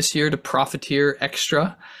decided this year to profiteer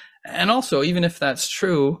extra? And also, even if that's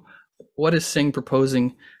true, what is Singh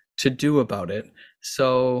proposing to do about it?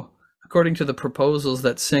 So according to the proposals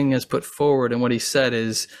that Singh has put forward, and what he said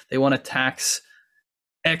is they want to tax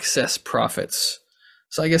excess profits.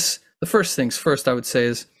 So I guess the first things first I would say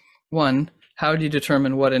is, one, how do you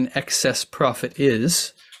determine what an excess profit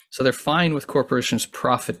is? So they're fine with corporations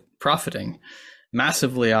profiting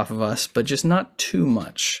massively off of us, but just not too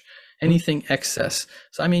much. Anything excess.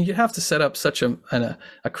 So, I mean, you'd have to set up such a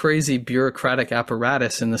crazy bureaucratic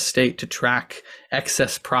apparatus in the state to track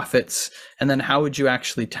excess profits. And then how would you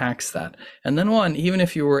actually tax that? And then even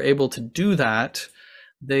if you were able to do that,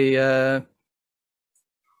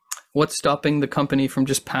 what's stopping the company from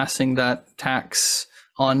just passing that tax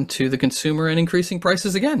on to the consumer and increasing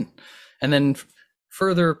prices again? And then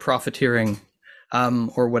further profiteering,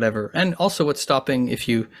 or whatever. And also what's stopping if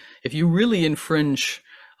you really infringe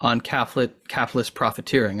on capitalist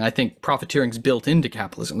profiteering. I think profiteering is built into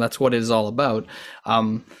capitalism. That's what it is all about.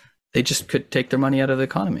 they just could take their money out of the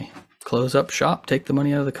economy, close up shop, take the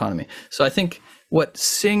money out of the economy. So I think what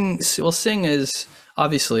Singh is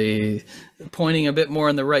obviously pointing a bit more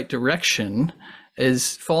in the right direction,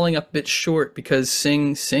 is falling up a bit short, because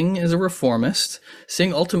Singh is a reformist.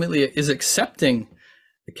 Singh ultimately is accepting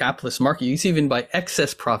the capitalist market use, even by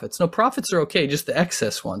excess profits. No, profits are okay, just the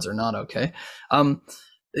excess ones are not okay.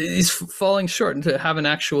 He's falling short to have an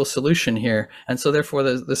actual solution here, and so therefore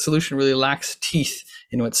the solution really lacks teeth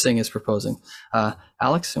in what Singh is proposing.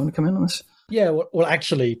 Alex, you want to come in on this? Yeah, well,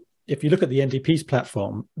 actually, if you look at the NDP's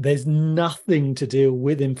platform, there's nothing to deal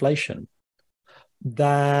with inflation.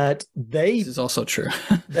 That this is also true.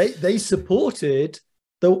 they supported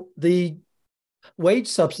the wage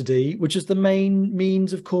subsidy, which is the main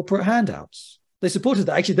means of corporate handouts. They supported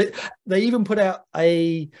that. Actually, they even put out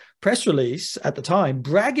a press release at the time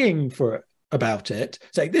bragging about it,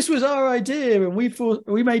 saying this was our idea and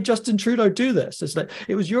we made Justin Trudeau do this. It's like,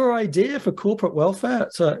 it was your idea for corporate welfare,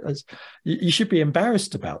 so you should be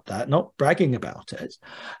embarrassed about that, not bragging about it.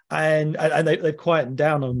 And they've quietened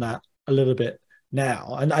down on that a little bit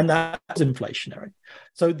now, and that's inflationary.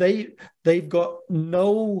 So they've got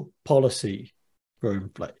no policy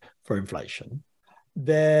for inflation.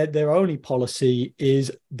 Their only policy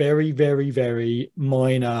is very, very, very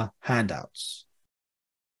minor handouts.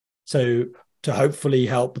 So to hopefully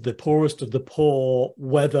help the poorest of the poor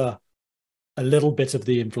weather a little bit of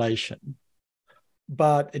the inflation.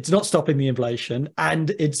 But it's not stopping the inflation, and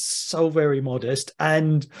it's so very modest.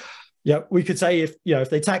 And yeah, we could say if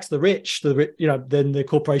they tax the rich, then the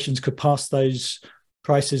corporations could pass those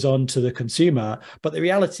prices on to the consumer. But the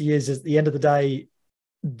reality is at the end of the day,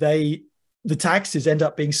 the taxes end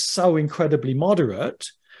up being so incredibly moderate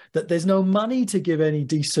that there's no money to give any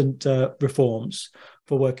decent reforms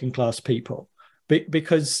for working class people,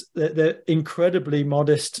 because they're incredibly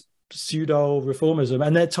modest pseudo reformism,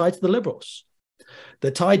 and they're tied to the liberals. They're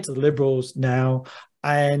tied to the liberals now,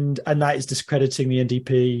 and that is discrediting the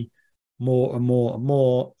NDP more and more and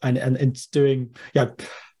more, and it's doing,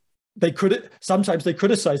 sometimes they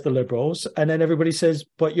criticize the liberals, and then everybody says,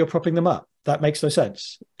 but you're propping them up. That makes no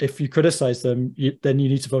sense. If you criticize them, then you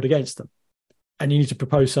need to vote against them, and you need to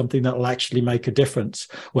propose something that will actually make a difference,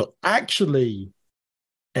 will actually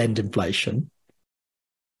end inflation.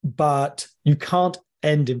 But you can't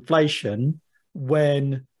end inflation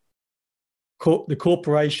when the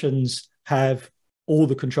corporations have all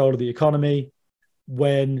the control of the economy,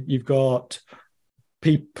 when you've got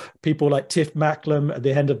people like Tiff Macklem at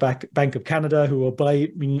the head of Bank of Canada who are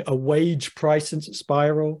blaming a wage price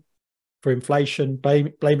spiral for inflation,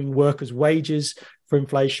 blaming workers' wages for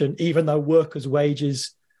inflation, even though workers'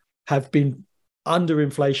 wages have been under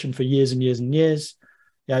inflation for years and years and years.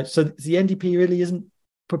 Yeah, so the NDP really isn't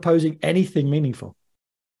proposing anything meaningful.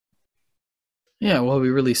 Yeah, well, we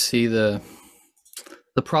really see the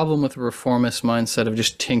problem with the reformist mindset of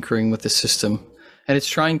just tinkering with the system. And it's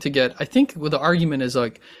trying to get, I think the argument is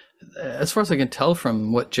like, as far as I can tell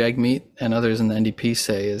from what Jagmeet and others in the NDP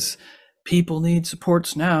say, is people need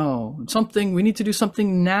supports now. We need to do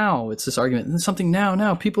something now. It's this argument, something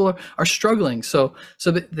now. People are struggling. So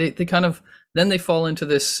they kind of, then they fall into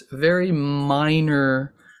this very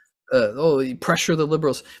minor, pressure the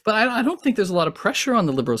liberals. But I don't think there's a lot of pressure on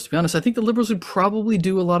the liberals, to be honest. I think the liberals would probably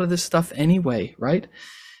do a lot of this stuff anyway, right?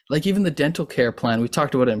 Like even the dental care plan, we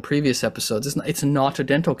talked about it in previous episodes. It's not a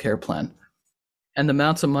dental care plan. And the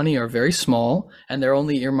amounts of money are very small, and they're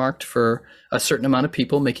only earmarked for a certain amount of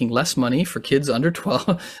people, making less money for kids under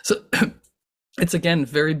 12. So it's, again,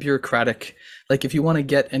 very bureaucratic. Like if you want to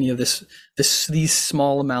get any of these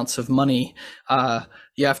small amounts of money,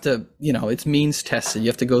 you have to, it's means tested. You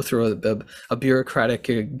have to go through a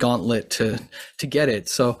bureaucratic gauntlet to get it.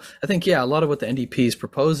 So I think, a lot of what the NDP is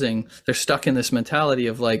proposing, they're stuck in this mentality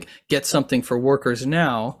of like, get something for workers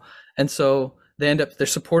now. And so they're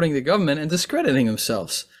supporting the government and discrediting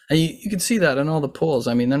themselves. And you can see that in all the polls.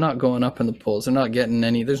 I mean, they're not going up in the polls. They're not getting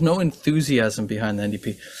there's no enthusiasm behind the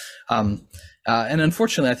NDP. And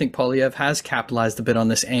unfortunately, I think Poilievre has capitalized a bit on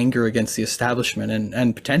this anger against the establishment,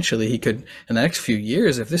 and potentially he could, in the next few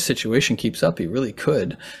years, if this situation keeps up, he really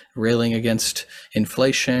could, railing against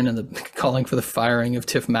inflation and calling for the firing of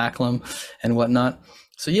Tiff Macklem and whatnot.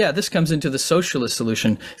 So this comes into the socialist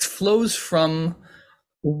solution. It flows from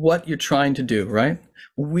what you're trying to do, right?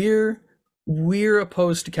 We're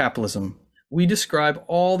opposed to capitalism. We describe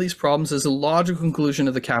all these problems as a logical conclusion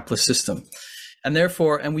of the capitalist system. And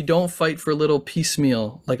therefore, we don't fight for a little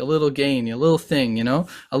piecemeal, like a little gain, a little thing, a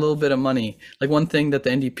little bit of money. Like one thing that the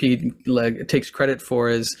NDP takes credit for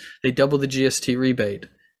is they double the GST rebate,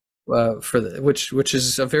 which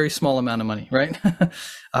is a very small amount of money, right?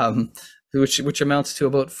 which amounts to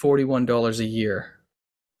about $41 a year.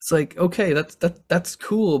 It's like, okay, that's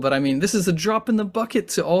cool, but I mean, this is a drop in the bucket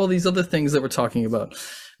to all these other things that we're talking about.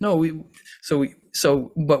 No,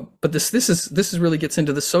 but this is really gets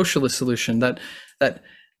into the socialist solution that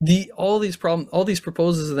all these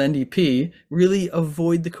proposals of the NDP really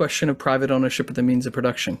avoid the question of private ownership of the means of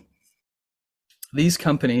production. These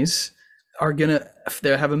companies are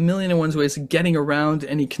they have a million and one ways of getting around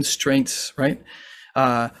any constraints, right?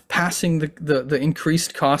 Passing the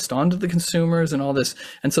increased cost onto the consumers and all this.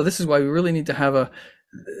 And so this is why we really need to have a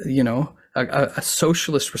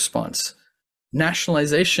socialist response.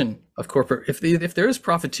 Nationalization of corporate, if there is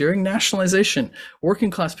profiteering, nationalization, working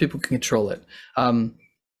class people can control it. Actually,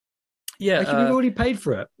 we've already paid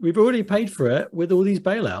for it. We've already paid for it with all these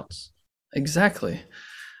bailouts. Exactly.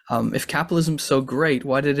 If capitalism's so great,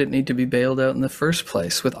 why did it need to be bailed out in the first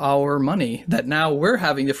place with our money that now we're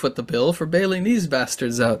having to foot the bill for bailing these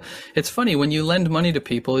bastards out? It's funny, when you lend money to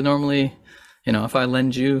people, normally, if I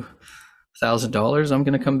lend you $1,000, I'm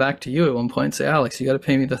going to come back to you at one point and say, Alex, you got to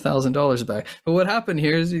pay me the $1,000 back. But what happened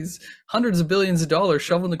here is these hundreds of billions of dollars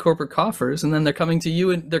shoveled in the corporate coffers, and then they're coming to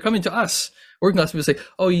you and they're coming to us. Working class people say,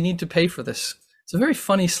 oh, you need to pay for this. It's a very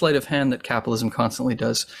funny sleight of hand that capitalism constantly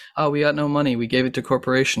does. Oh, we got no money. We gave it to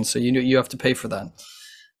corporations, so you have to pay for that.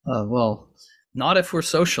 Well, not if we're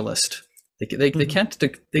socialist. They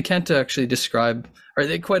can't actually describe,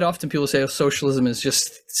 or quite often people say, oh, socialism is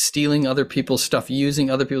just stealing other people's stuff, using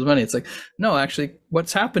other people's money. It's like, no, actually,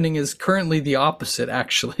 what's happening is currently the opposite,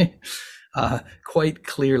 actually, quite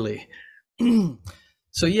clearly.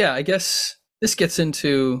 So yeah, I guess this gets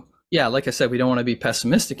into, like I said, we don't want to be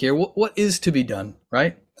pessimistic here. What is to be done,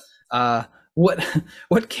 right?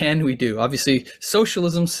 What can we do? Obviously,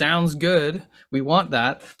 socialism sounds good. We want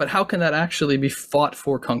that, but how can that actually be fought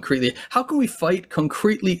for concretely? How can we fight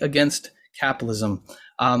concretely against capitalism?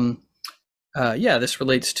 This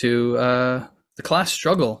relates to the class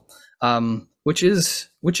struggle, which is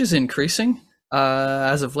increasing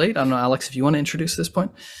as of late. I don't know, Alex, if you want to introduce this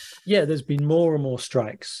point. Yeah, there's been more and more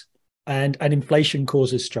strikes, and inflation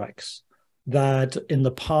causes strikes. That in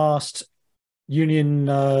the past, union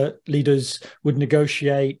leaders would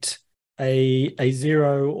negotiate a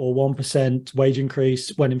 0 or 1% wage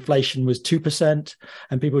increase when inflation was 2%,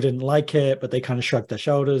 and people didn't like it, but they kind of shrugged their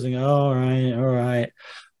shoulders and go, all right.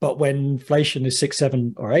 But when inflation is 6,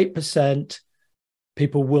 7, or 8%,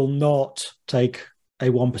 people will not take a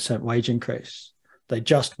 1% wage increase. They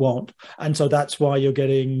just won't. And so that's why you're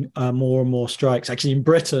getting more and more strikes. Actually, in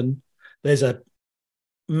Britain, there's a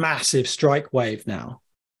massive strike wave now.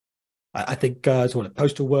 I think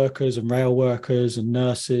postal workers and rail workers and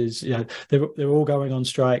nurses, they're all going on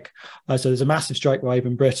strike. So there's a massive strike wave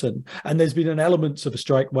in Britain, and there's been an element of a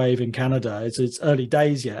strike wave in Canada. It's early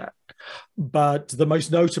days yet, but the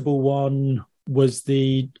most notable one was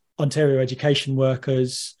the Ontario education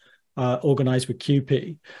workers organised with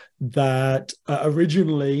CUPE that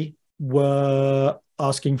originally were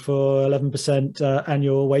asking for 11%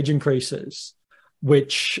 annual wage increases,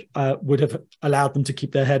 which would have allowed them to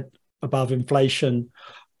keep their head above inflation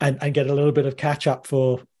and get a little bit of catch up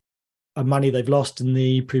for money they've lost in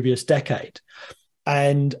the previous decade.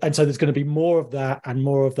 And so there's going to be more of that and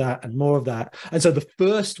more of that and more of that. And so the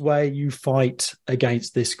first way you fight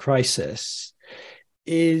against this crisis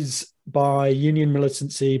is by union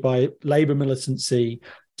militancy, by labor militancy,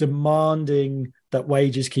 demanding that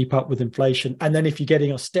wages keep up with inflation. And then if you're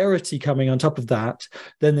getting austerity coming on top of that,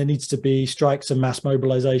 then there needs to be strikes and mass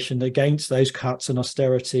mobilization against those cuts and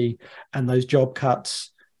austerity and those job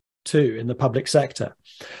cuts too in the public sector.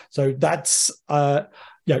 So that's,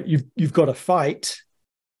 you've got to fight,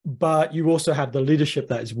 but you also have the leadership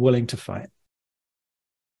that is willing to fight.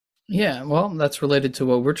 Yeah, well, that's related to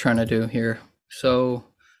what we're trying to do here. So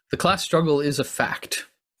the class struggle is a fact.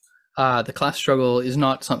 The class struggle is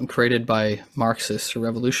not something created by Marxists or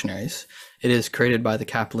revolutionaries. It is created by the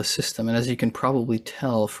capitalist system. And as you can probably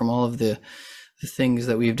tell from all of the things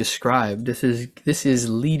that we've described, this is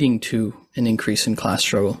leading to an increase in class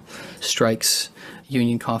struggle, strikes,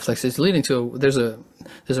 union conflicts. It's leading to there's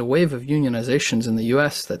a wave of unionizations in the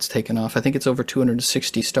U.S. that's taken off. I think it's over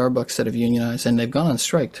 260 Starbucks that have unionized, and they've gone on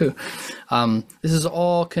strike too. This is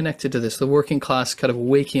all connected to this, the working class kind of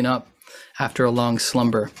waking up after a long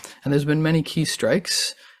slumber. And there's been many key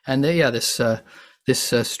strikes, and this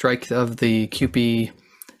strike of the CUPE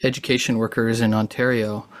education workers in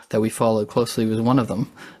Ontario that we followed closely was one of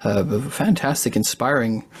them. A fantastic,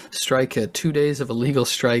 inspiring strike, 2 days of a legal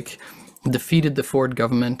strike, defeated the Ford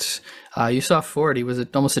government. You saw Ford; he was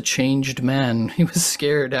almost a changed man. He was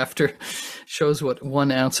scared after. Shows what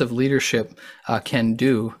 1 ounce of leadership can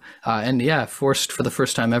do. And yeah, forced for the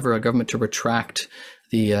first time ever a government to retract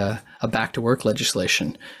the a back to work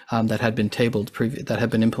legislation that had been that had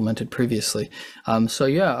been implemented previously. And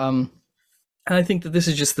I think that this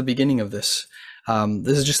is just the beginning of this.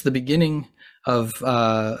 This is just the beginning of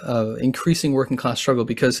increasing working class struggle,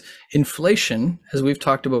 because inflation, as we've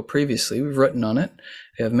talked about previously, we've written on it.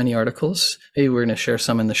 We have many articles. Maybe we're going to share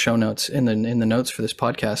some in the show notes, in the notes for this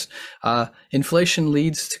podcast. Inflation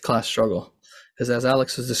leads to class struggle. As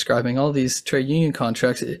Alex was describing, all these trade union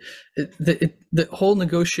contracts, the whole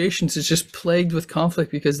negotiations is just plagued with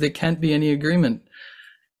conflict because there can't be any agreement.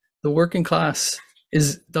 The working class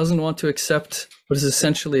doesn't want to accept what is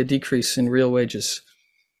essentially a decrease in real wages,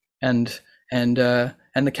 and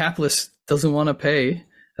the capitalist doesn't want to pay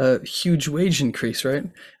a huge wage increase, right?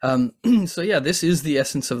 So yeah, this is the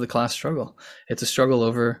essence of the class struggle. It's a struggle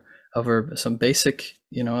over some basic,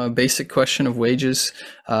 a basic question of wages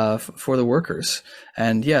for the workers.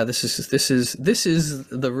 And yeah, this is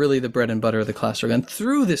really the bread and butter of the class struggle. And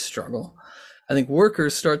through this struggle, I think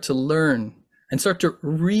workers start to learn and start to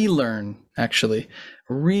relearn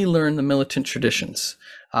the militant traditions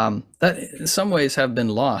that in some ways have been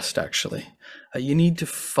lost, actually. You need to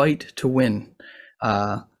fight to win.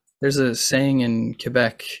 There's a saying in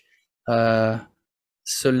Quebec,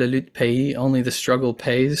 "Seul la lutte paye," only the struggle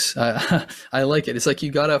pays. I like it. It's like you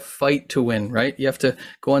gotta fight to win, right? You have to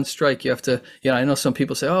go on strike. You have to, I know some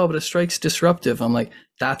people say, "Oh, but a strike's disruptive." I'm like,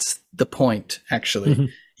 that's the point, actually. Mm-hmm.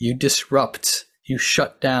 You disrupt, you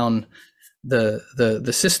shut down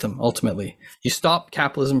the system. Ultimately, you stop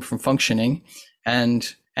capitalism from functioning,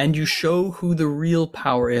 and you show who the real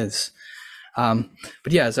power is. But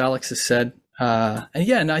yeah, as Alex has said,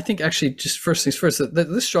 and I think actually, just first things first, that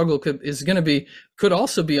this struggle could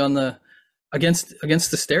also be on against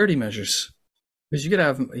austerity measures, because you could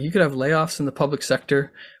have layoffs in the public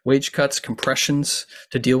sector, wage cuts, compressions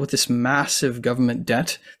to deal with this massive government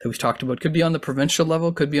debt that we've talked about. Could be on the provincial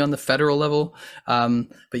level, could be on the federal level.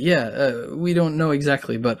 But yeah, we don't know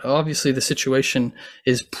exactly. But obviously, the situation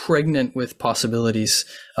is pregnant with possibilities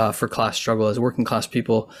for class struggle, as working class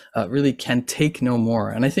people really can take no more.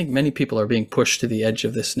 And I think many people are being pushed to the edge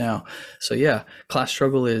of this now. So yeah, class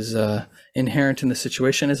struggle is inherent in the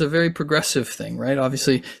situation. Is a very progressive thing, right?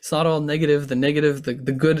 Obviously, it's not all negative.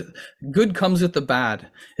 The good comes with the bad.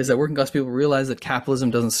 Is that working class people realize that capitalism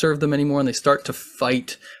doesn't serve them anymore, and they start to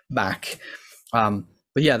fight back. But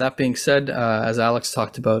yeah, that being said, as Alex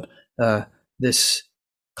talked about, this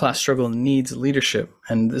class struggle needs leadership,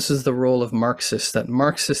 and this is the role of Marxists. That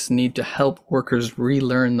Marxists need to help workers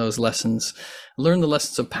relearn those lessons, learn the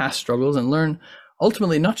lessons of past struggles, and learn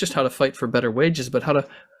ultimately not just how to fight for better wages, but how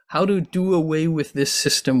to do away with this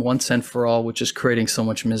system once and for all, which is creating so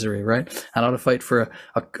much misery, right? And how to fight for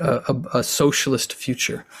a socialist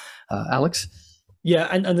future. Alex? Yeah,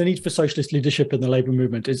 and the need for socialist leadership in the labor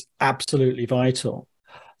movement is absolutely vital.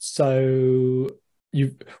 So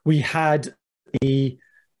we had a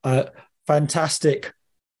fantastic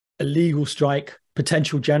illegal strike,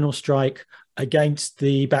 potential general strike against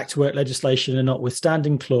the back to work legislation and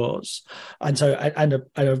notwithstanding clause, and so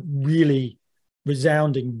a really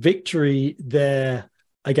resounding victory there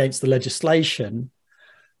against the legislation.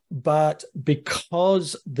 But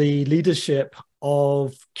because the leadership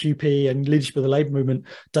of QP and leadership of the labor movement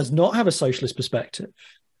does not have a socialist perspective,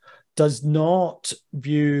 does not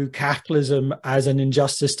view capitalism as an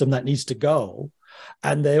unjust system that needs to go,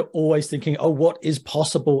 and they're always thinking, oh, what is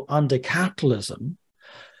possible under capitalism,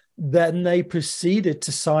 then they proceeded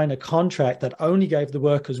to sign a contract that only gave the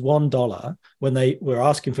workers $1 when they were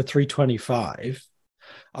asking for $3.25,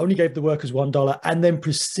 only gave the workers $1, and then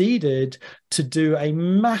proceeded to do a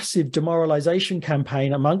massive demoralization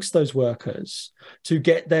campaign amongst those workers to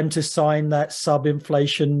get them to sign that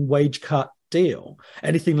sub-inflation wage cut deal.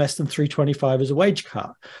 Anything less than $3.25 is a wage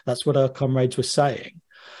cut. That's what our comrades were saying.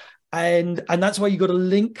 And that's why you got to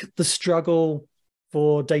link the struggle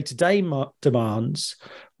for day-to-day demands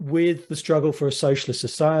with the struggle for a socialist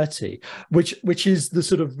society, which is the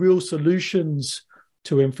sort of real solutions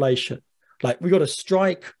to inflation. Like, we got to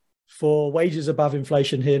strike for wages above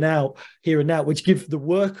inflation here and now, which give the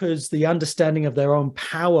workers the understanding of their own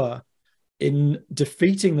power in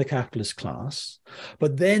defeating the capitalist class.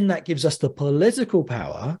 But then that gives us the political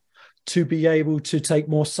power to be able to take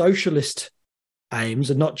more socialist aims,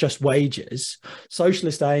 and not just wages,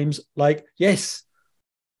 socialist aims like, yes,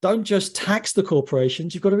 don't just tax the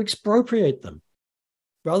corporations, you've got to expropriate them.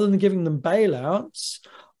 Rather than giving them bailouts,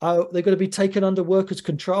 they're going to be taken under workers'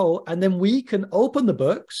 control, and then we can open the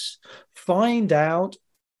books, find out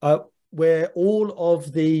where all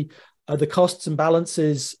of the costs and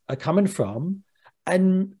balances are coming from,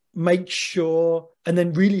 and make sure, and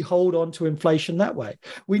then really hold on to inflation that way.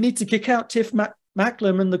 We need to kick out Tiff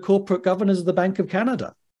Macklem and the corporate governors of the Bank of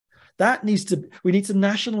Canada. We need to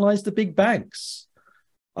nationalize the big banks,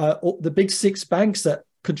 the big 6 banks that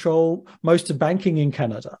control most of banking in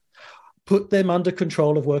Canada. Put them under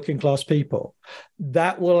control of working class people.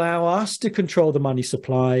 That will allow us to control the money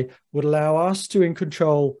supply, would allow us to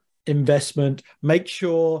control investment, make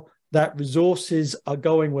sure that resources are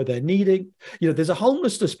going where they're needed. There's a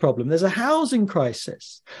homelessness problem. There's a housing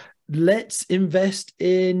crisis. Let's invest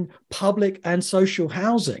in public and social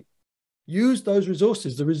housing. Use those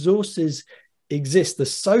resources. The resources exist. The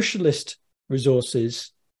socialist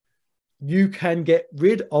resources. You can get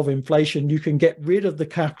rid of inflation. You can get rid of the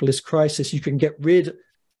capitalist crisis. You can get rid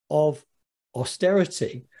of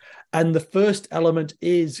austerity. And the first element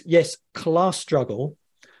is, yes, class struggle,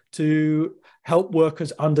 to help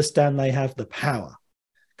workers understand they have the power,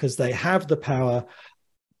 because they have the power,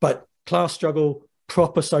 but class struggle,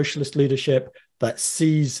 proper socialist leadership that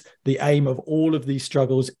sees the aim of all of these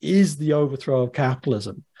struggles is the overthrow of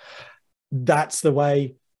capitalism. That's the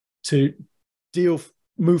way to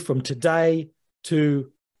move from today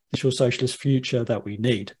to the socialist future that we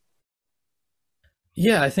need.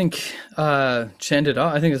 Yeah, I think to end it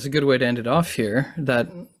off, I think it's a good way to end it off here, that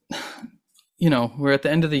we're at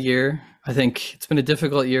the end of the year. I think it's been a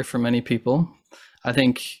difficult year for many people. I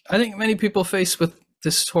think many people faced with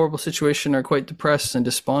this horrible situation are quite depressed and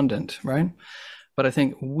despondent, right? But I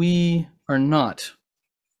think we are not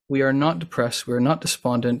depressed. We are not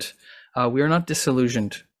despondent. We are not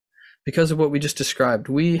disillusioned because of what we just described.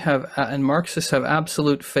 We have, and Marxists have,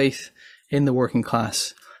 absolute faith in the working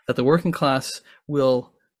class, that the working class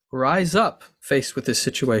will rise up faced with this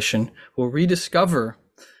situation, will rediscover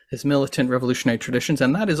his militant revolutionary traditions,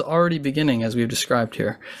 and that is already beginning, as we've described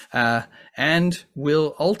here, and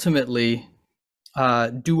will ultimately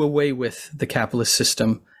do away with the capitalist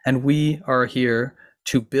system. And we are here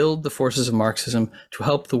to build the forces of Marxism, to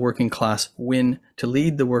help the working class win, to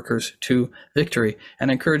lead the workers to victory.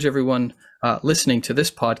 And I encourage everyone listening to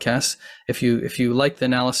this podcast, if you like the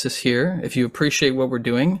analysis here, if you appreciate what we're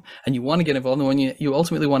doing, and you want to get involved, and when you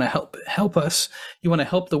ultimately want to help us, you want to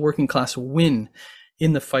help the working class win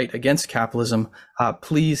in the fight against capitalism,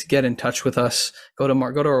 please get in touch with us. Go to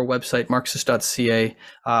our website, marxist.ca,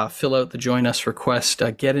 fill out the join us request,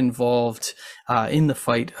 get involved in the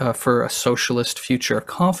fight for a socialist future, a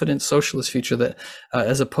confident socialist future, that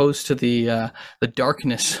as opposed to the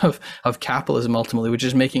darkness of capitalism ultimately, which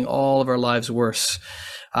is making all of our lives worse.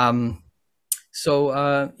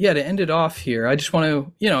 So to end it off here, I just want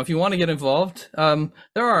to, if you want to get involved,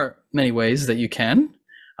 there are many ways that you can.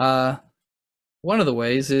 One of the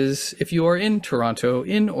ways is if you are in Toronto,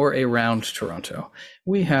 in or around Toronto,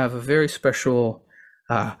 we have a very special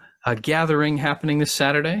gathering happening this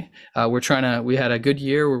Saturday. We had a good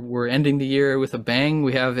year. We're ending the year with a bang.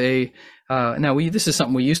 We have this is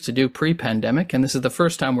something we used to do pre-pandemic, and this is the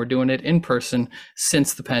first time we're doing it in person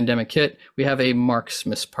since the pandemic hit. We have a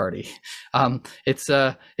Marxmas party. It's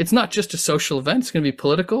not just a social event. It's going to be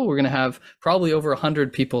political. We're going to have probably over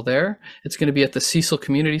 100 people there. It's going to be at the Cecil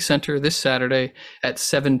Community Center this Saturday at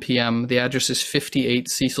 7 p.m. The address is 58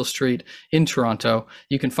 Cecil Street in Toronto.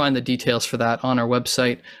 You can find the details for that on our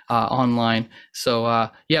website online. So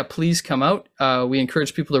please come out. We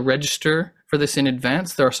encourage people to register for this in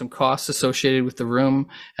advance. There are some costs associated with the room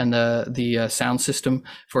and the sound system,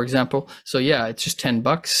 for example. So it's just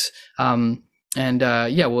 $10.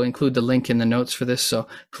 We'll include the link in the notes for this. So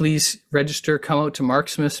please register, come out to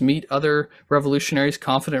Marxmas, meet other revolutionaries,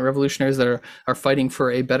 confident revolutionaries that are fighting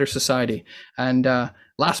for a better society. And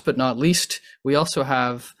last but not least, we also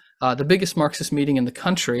have the biggest Marxist meeting in the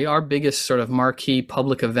country. Our biggest sort of marquee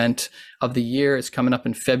public event of the year is coming up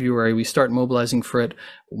in February. We start mobilizing for it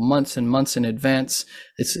months and months in advance.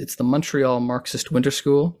 It's the Montreal Marxist Winter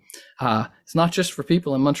School. It's not just for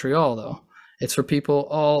people in Montreal, though. It's for people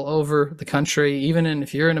all over the country. Even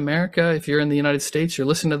if you're in America, if you're in the United States, you're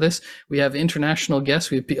listening to this, we have international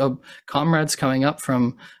guests. We have comrades coming up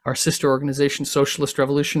from our sister organization, Socialist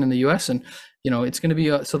Revolution in the US. And, it's going to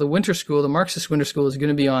be, so the winter school, the Marxist Winter School is going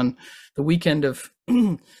to be on the weekend of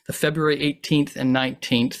the February 18th and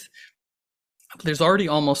 19th. There's already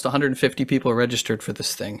almost 150 people registered for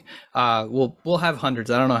this thing. We'll have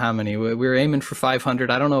hundreds. I don't know how many. We're aiming for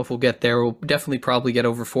 500. I don't know if we'll get there. We'll definitely probably get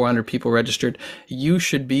over 400 people registered. You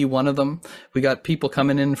should be one of them. We got people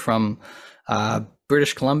coming in from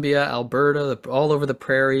British Columbia, Alberta, all over the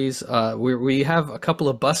prairies. We have a couple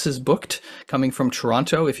of buses booked coming from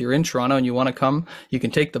Toronto. If you're in Toronto and you want to come, you can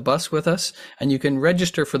take the bus with us and you can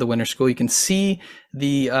register for the winter school. You can see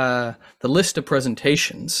the list of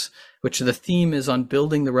presentations, which the theme is on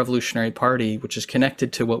building the Revolutionary Party, which is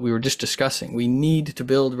connected to what we were just discussing. We need to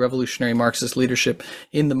build revolutionary Marxist leadership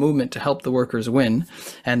in the movement to help the workers win.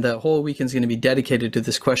 And the whole weekend is going to be dedicated to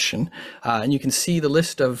this question. And you can see the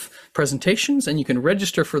list of presentations, and you can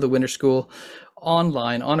register for the winter school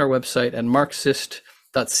online on our website at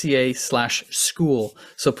marxist.ca/school.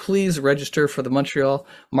 So please register for the Montreal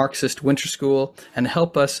Marxist Winter School and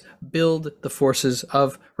help us build the forces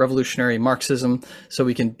of revolutionary Marxism so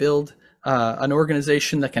we can build an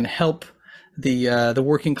organization that can help the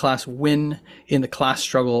working class win in the class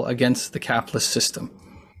struggle against the capitalist system.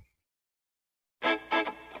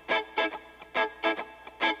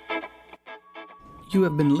 You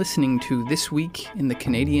have been listening to This Week in the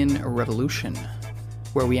Canadian Revolution,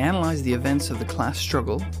 where we analyze the events of the class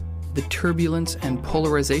struggle, the turbulence and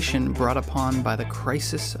polarization brought upon by the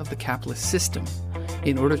crisis of the capitalist system,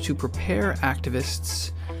 in order to prepare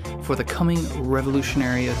activists for the coming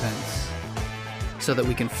revolutionary events, so that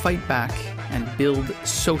we can fight back and build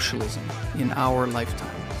socialism in our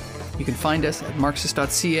lifetime. You can find us at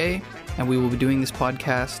marxist.ca, and we will be doing this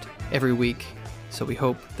podcast every week, so we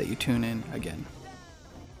hope that you tune in again.